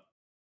out,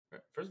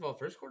 first of all,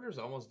 first quarter is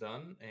almost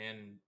done,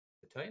 and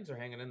the Titans are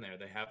hanging in there.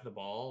 They have the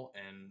ball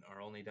and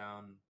are only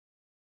down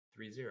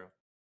 3-0.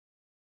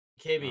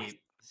 KB,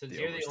 since the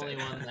you're the only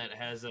overstep. one that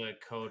has a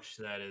coach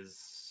that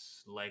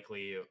is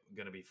likely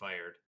going to be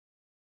fired,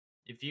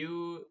 if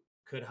you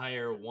could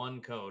hire one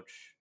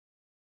coach,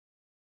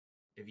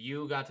 if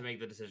you got to make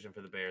the decision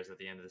for the Bears at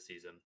the end of the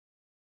season,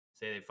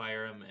 say they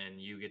fire him and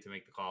you get to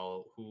make the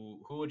call, who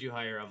would you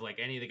hire of like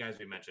any of the guys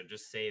we mentioned?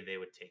 Just say they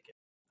would take it.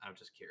 I'm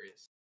just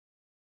curious.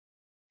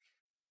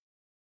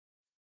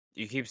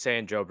 You keep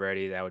saying Joe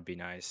Brady, that would be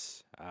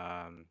nice.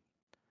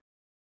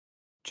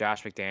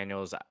 Josh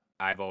McDaniels,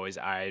 I've always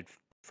eyed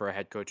for a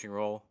head coaching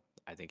role.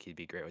 I think he'd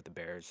be great with the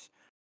Bears.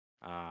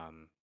 So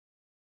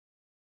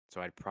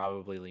I'd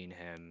probably lean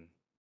him.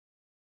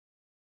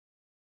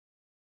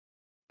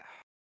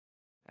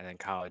 And then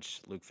college,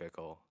 Luke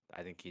Fickle.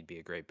 I think he'd be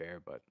a great Bear,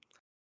 but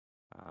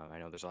I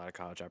know there's a lot of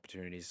college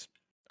opportunities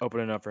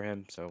opening up for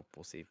him, so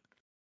we'll see.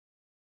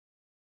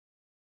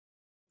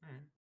 All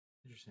right.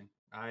 Interesting.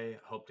 I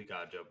hope to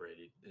God Joe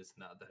Brady is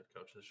not the head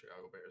coach of the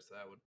Chicago Bears.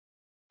 That would be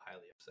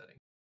highly upsetting.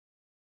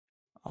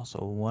 Also,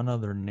 one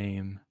other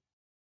name.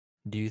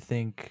 Do you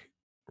think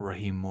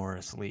Raheem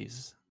Morris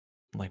leaves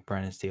like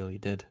Brandon Staley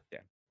did? Yeah.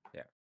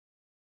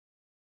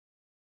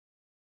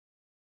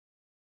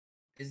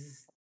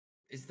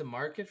 Is the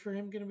market for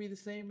him going to be the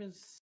same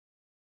as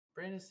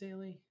Brandon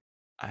Staley?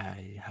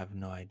 I have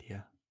no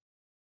idea.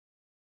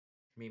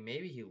 I mean,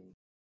 maybe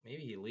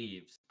he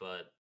leaves,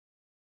 but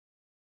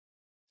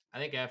I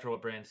think after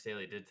what Brandon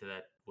Staley did to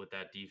that with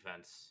that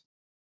defense,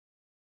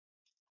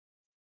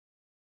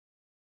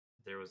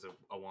 there was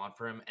a want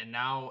for him. And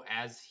now,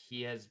 as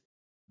he has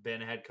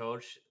been a head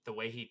coach, the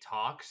way he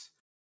talks,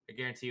 I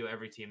guarantee you,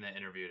 every team that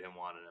interviewed him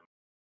wanted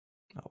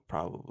him. Oh,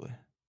 probably.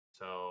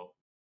 So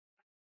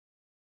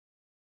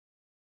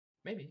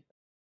maybe.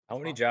 How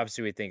many Well, jobs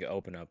do we think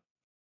open up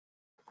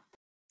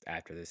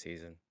after the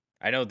season?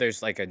 I know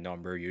there's like a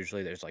number.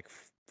 Usually there's like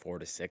 4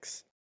 to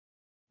 6.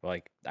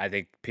 Like I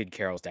think Pete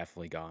Carroll's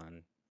definitely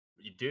gone.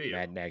 you?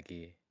 Matt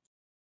Nagy.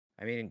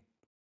 I mean,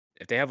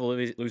 if they have a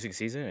losing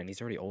season and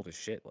he's already old as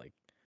shit, like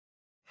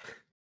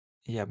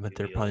Yeah, but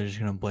they're probably just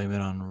gonna blame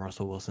it on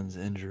Russell Wilson's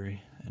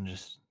injury and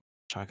just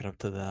chalk it up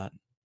to that.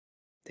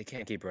 they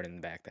can't keep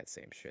running back that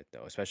same shit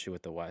though, especially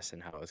with the West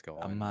and how it's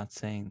going. I'm not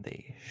saying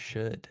they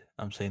should.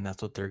 I'm saying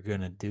that's what they're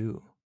gonna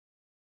do.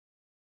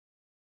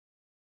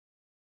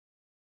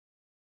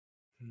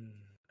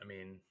 I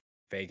mean,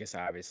 Vegas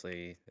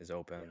obviously is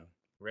open.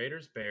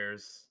 Raiders,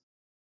 Bears,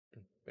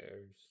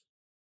 Bears.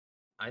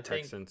 I think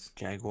Texans.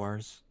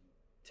 Jaguars.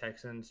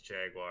 Texans,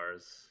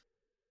 Jaguars.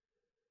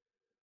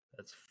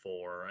 That's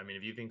 4. I mean,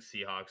 if you think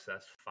Seahawks,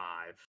 that's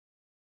 5.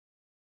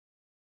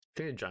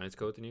 Think the Giants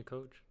go with the new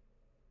coach?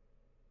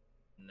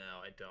 No,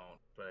 I don't,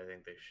 but I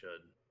think they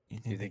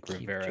should. Do you think they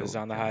keep Rivera's Joe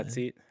on the hot Judge?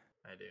 seat?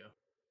 I do.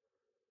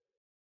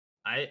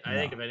 I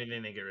think if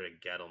anything, they get rid of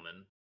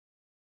Gettleman.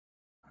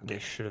 They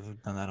should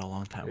have done that a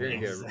long time They're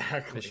gonna ago. get,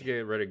 Exactly. They should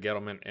get rid of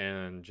Gettleman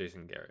and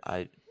Jason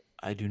Garrett.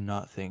 I do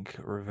not think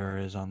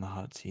Rivera is on the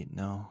hot seat.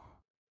 No.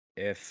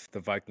 If the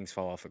Vikings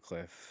fall off a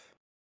cliff,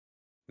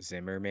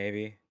 Zimmer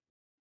maybe.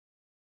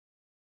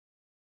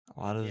 A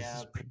lot of this Yeah.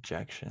 is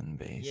projection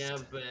based. Yeah,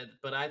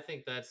 but I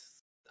think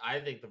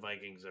the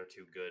Vikings are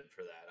too good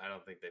for that. I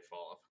don't think they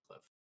fall off a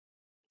cliff.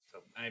 So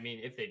I mean,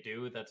 if they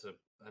do, that's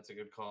a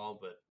good call,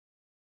 but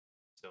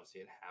I just don't see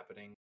it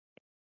happening.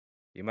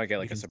 You might get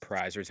like a can-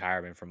 surprise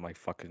retirement from like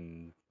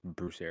fucking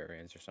Bruce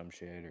Arians or some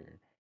shit. Or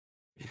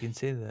You can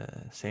say the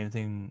same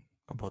thing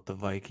about the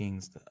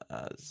Vikings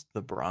as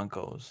the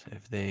Broncos.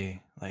 If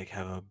they like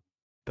have a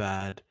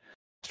bad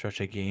stretch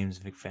of games,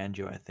 Vic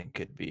Fangio, I think,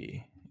 could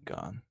be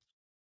gone.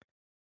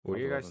 What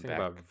do you I'd love guys him think back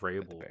about with the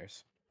Vrabel?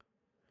 Bears.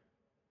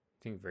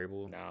 Think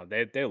Vrabel? No,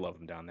 they love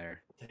him down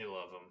there. They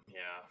love him.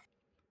 Yeah,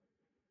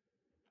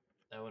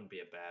 that wouldn't be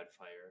a bad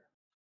fire.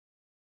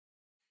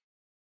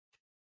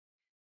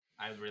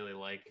 I really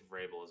like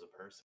Vrabel as a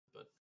person,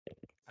 but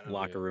I don't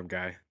Locker know. room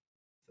guy.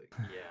 Like,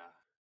 yeah,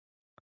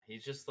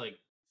 he's just like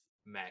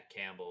Matt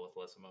Campbell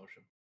with less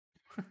emotion.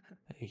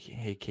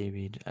 Hey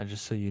KB,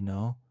 just so you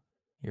know,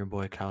 your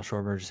boy Kyle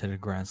Schwarber just hit a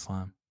grand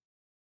slam.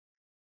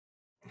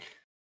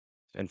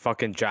 And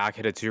fucking Jock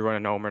hit a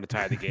 2-run homer to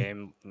tie the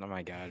game. Oh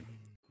my god.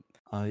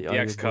 All The your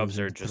ex-Cubs boys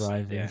are just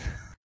thriving. yeah.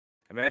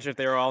 Imagine if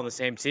they were all on the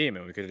same team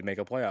and we could make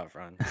a playoff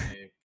run.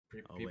 Hey,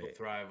 Oh, people wait.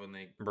 thrive when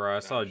they. Bro, I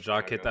get saw out of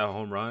Jock hit that Chicago.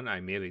 home run. I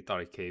immediately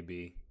thought of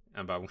KB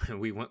about when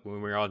we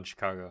were all in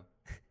Chicago.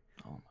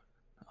 Oh my.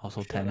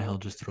 Also, Shout Tannehill out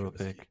just Mr. threw a Trubisky.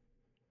 pick.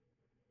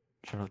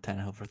 Shout out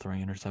Tannehill for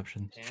throwing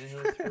interceptions.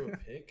 Tannehill threw a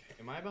pick.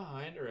 Am I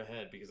behind or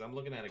ahead? Because I'm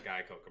looking at a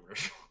Geico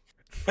commercial.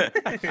 I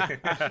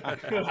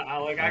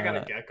got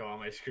a gecko on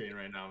my screen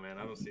right now, man.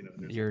 I don't see no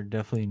news. You're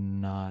definitely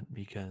not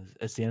because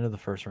it's the end of the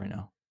first right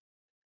now.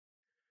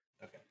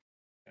 Okay.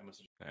 I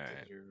must have All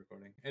right. you're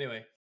recording.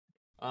 Anyway,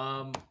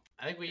 I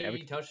think we Yeah,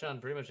 we- touched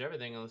on pretty much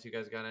everything, unless you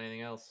guys got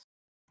anything else.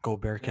 Go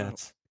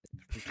Bearcats.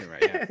 We can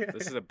write, yeah.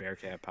 This is a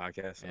Bearcat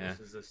podcast. So Yeah.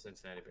 This is the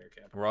Cincinnati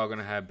Bearcat. We're all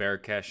gonna have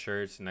Bearcat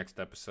shirts next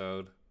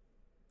episode.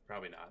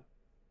 Probably not.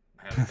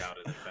 I haven't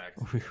doubted in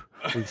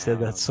fact. We've said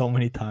Um, that so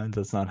many times.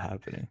 That's not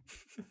happening.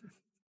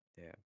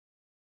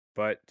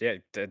 But yeah,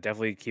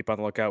 definitely keep on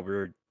the lookout.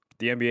 The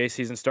NBA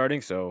season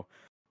starting, so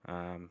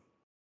we're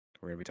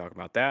gonna be talking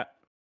about that.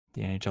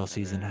 The NHL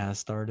season then- has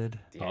started.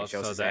 The NHL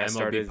Also, season the has MLB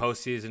started.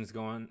 postseason is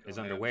Go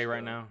underway Habs, right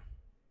go. now.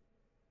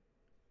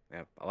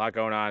 Yeah, a lot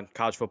going on.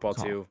 College football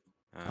Oh, too.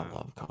 I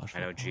love college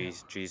I know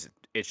football. G's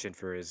itching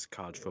for his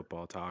college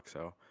football talk.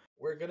 So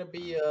We're gonna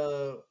be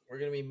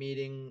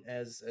meeting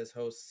as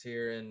hosts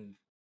here and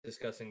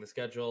discussing the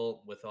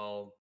schedule with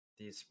all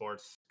these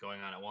sports going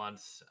on at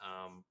once.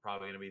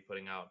 Probably gonna be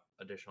putting out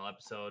additional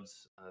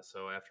episodes.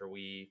 So after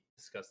we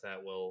discuss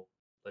that, we'll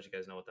let you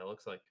guys know what that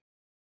looks like.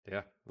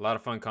 Yeah, a lot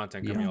of fun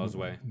content Be coming on y'all's the-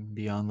 way.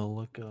 Be on the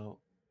lookout.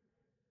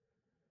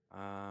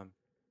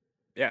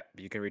 yeah,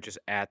 you can reach us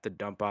at the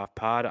Dump Off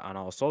Pod on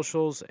all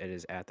socials. It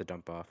is at the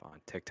Dump Off on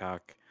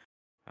TikTok.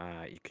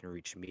 You can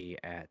reach me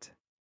at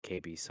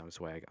KB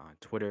Sumswag on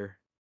Twitter.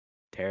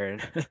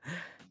 Taryn.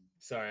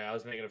 Sorry, I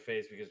was making a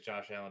face because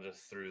Josh Allen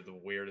just threw the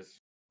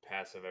weirdest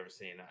pass I've ever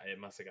seen. It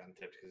must have gotten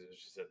tipped because it was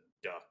just a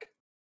duck.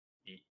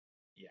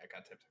 Yeah, it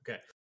got tipped. Okay.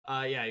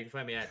 Yeah, you can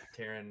find me at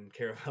Taryn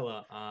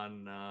Caravella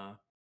on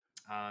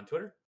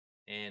Twitter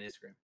and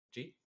Instagram.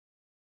 G.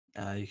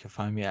 You can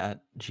find me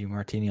at G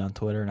Martini on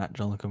Twitter and at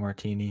Gianluca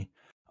Martini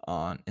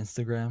on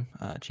Instagram.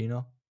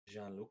 Chino.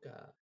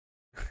 Gianluca.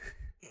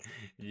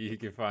 You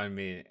can find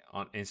me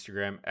on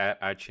Instagram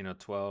at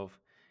ichino12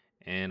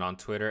 and on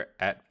Twitter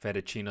at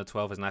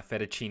fettuccino12. It's not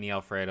fettuccine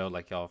Alfredo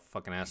like y'all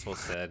fucking assholes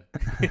said.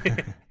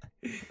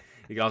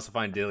 You can also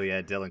find Dilly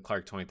at Dylan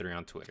Clark 23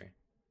 on Twitter.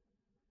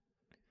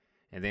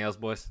 Anything else,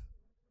 boys?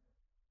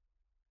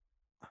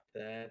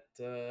 That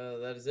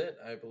is it.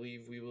 I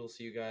believe we will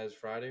see you guys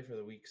Friday for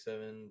the Week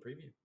 7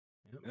 preview.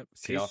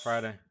 See y'all Peace.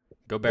 Friday.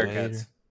 Go Later. Bearcats.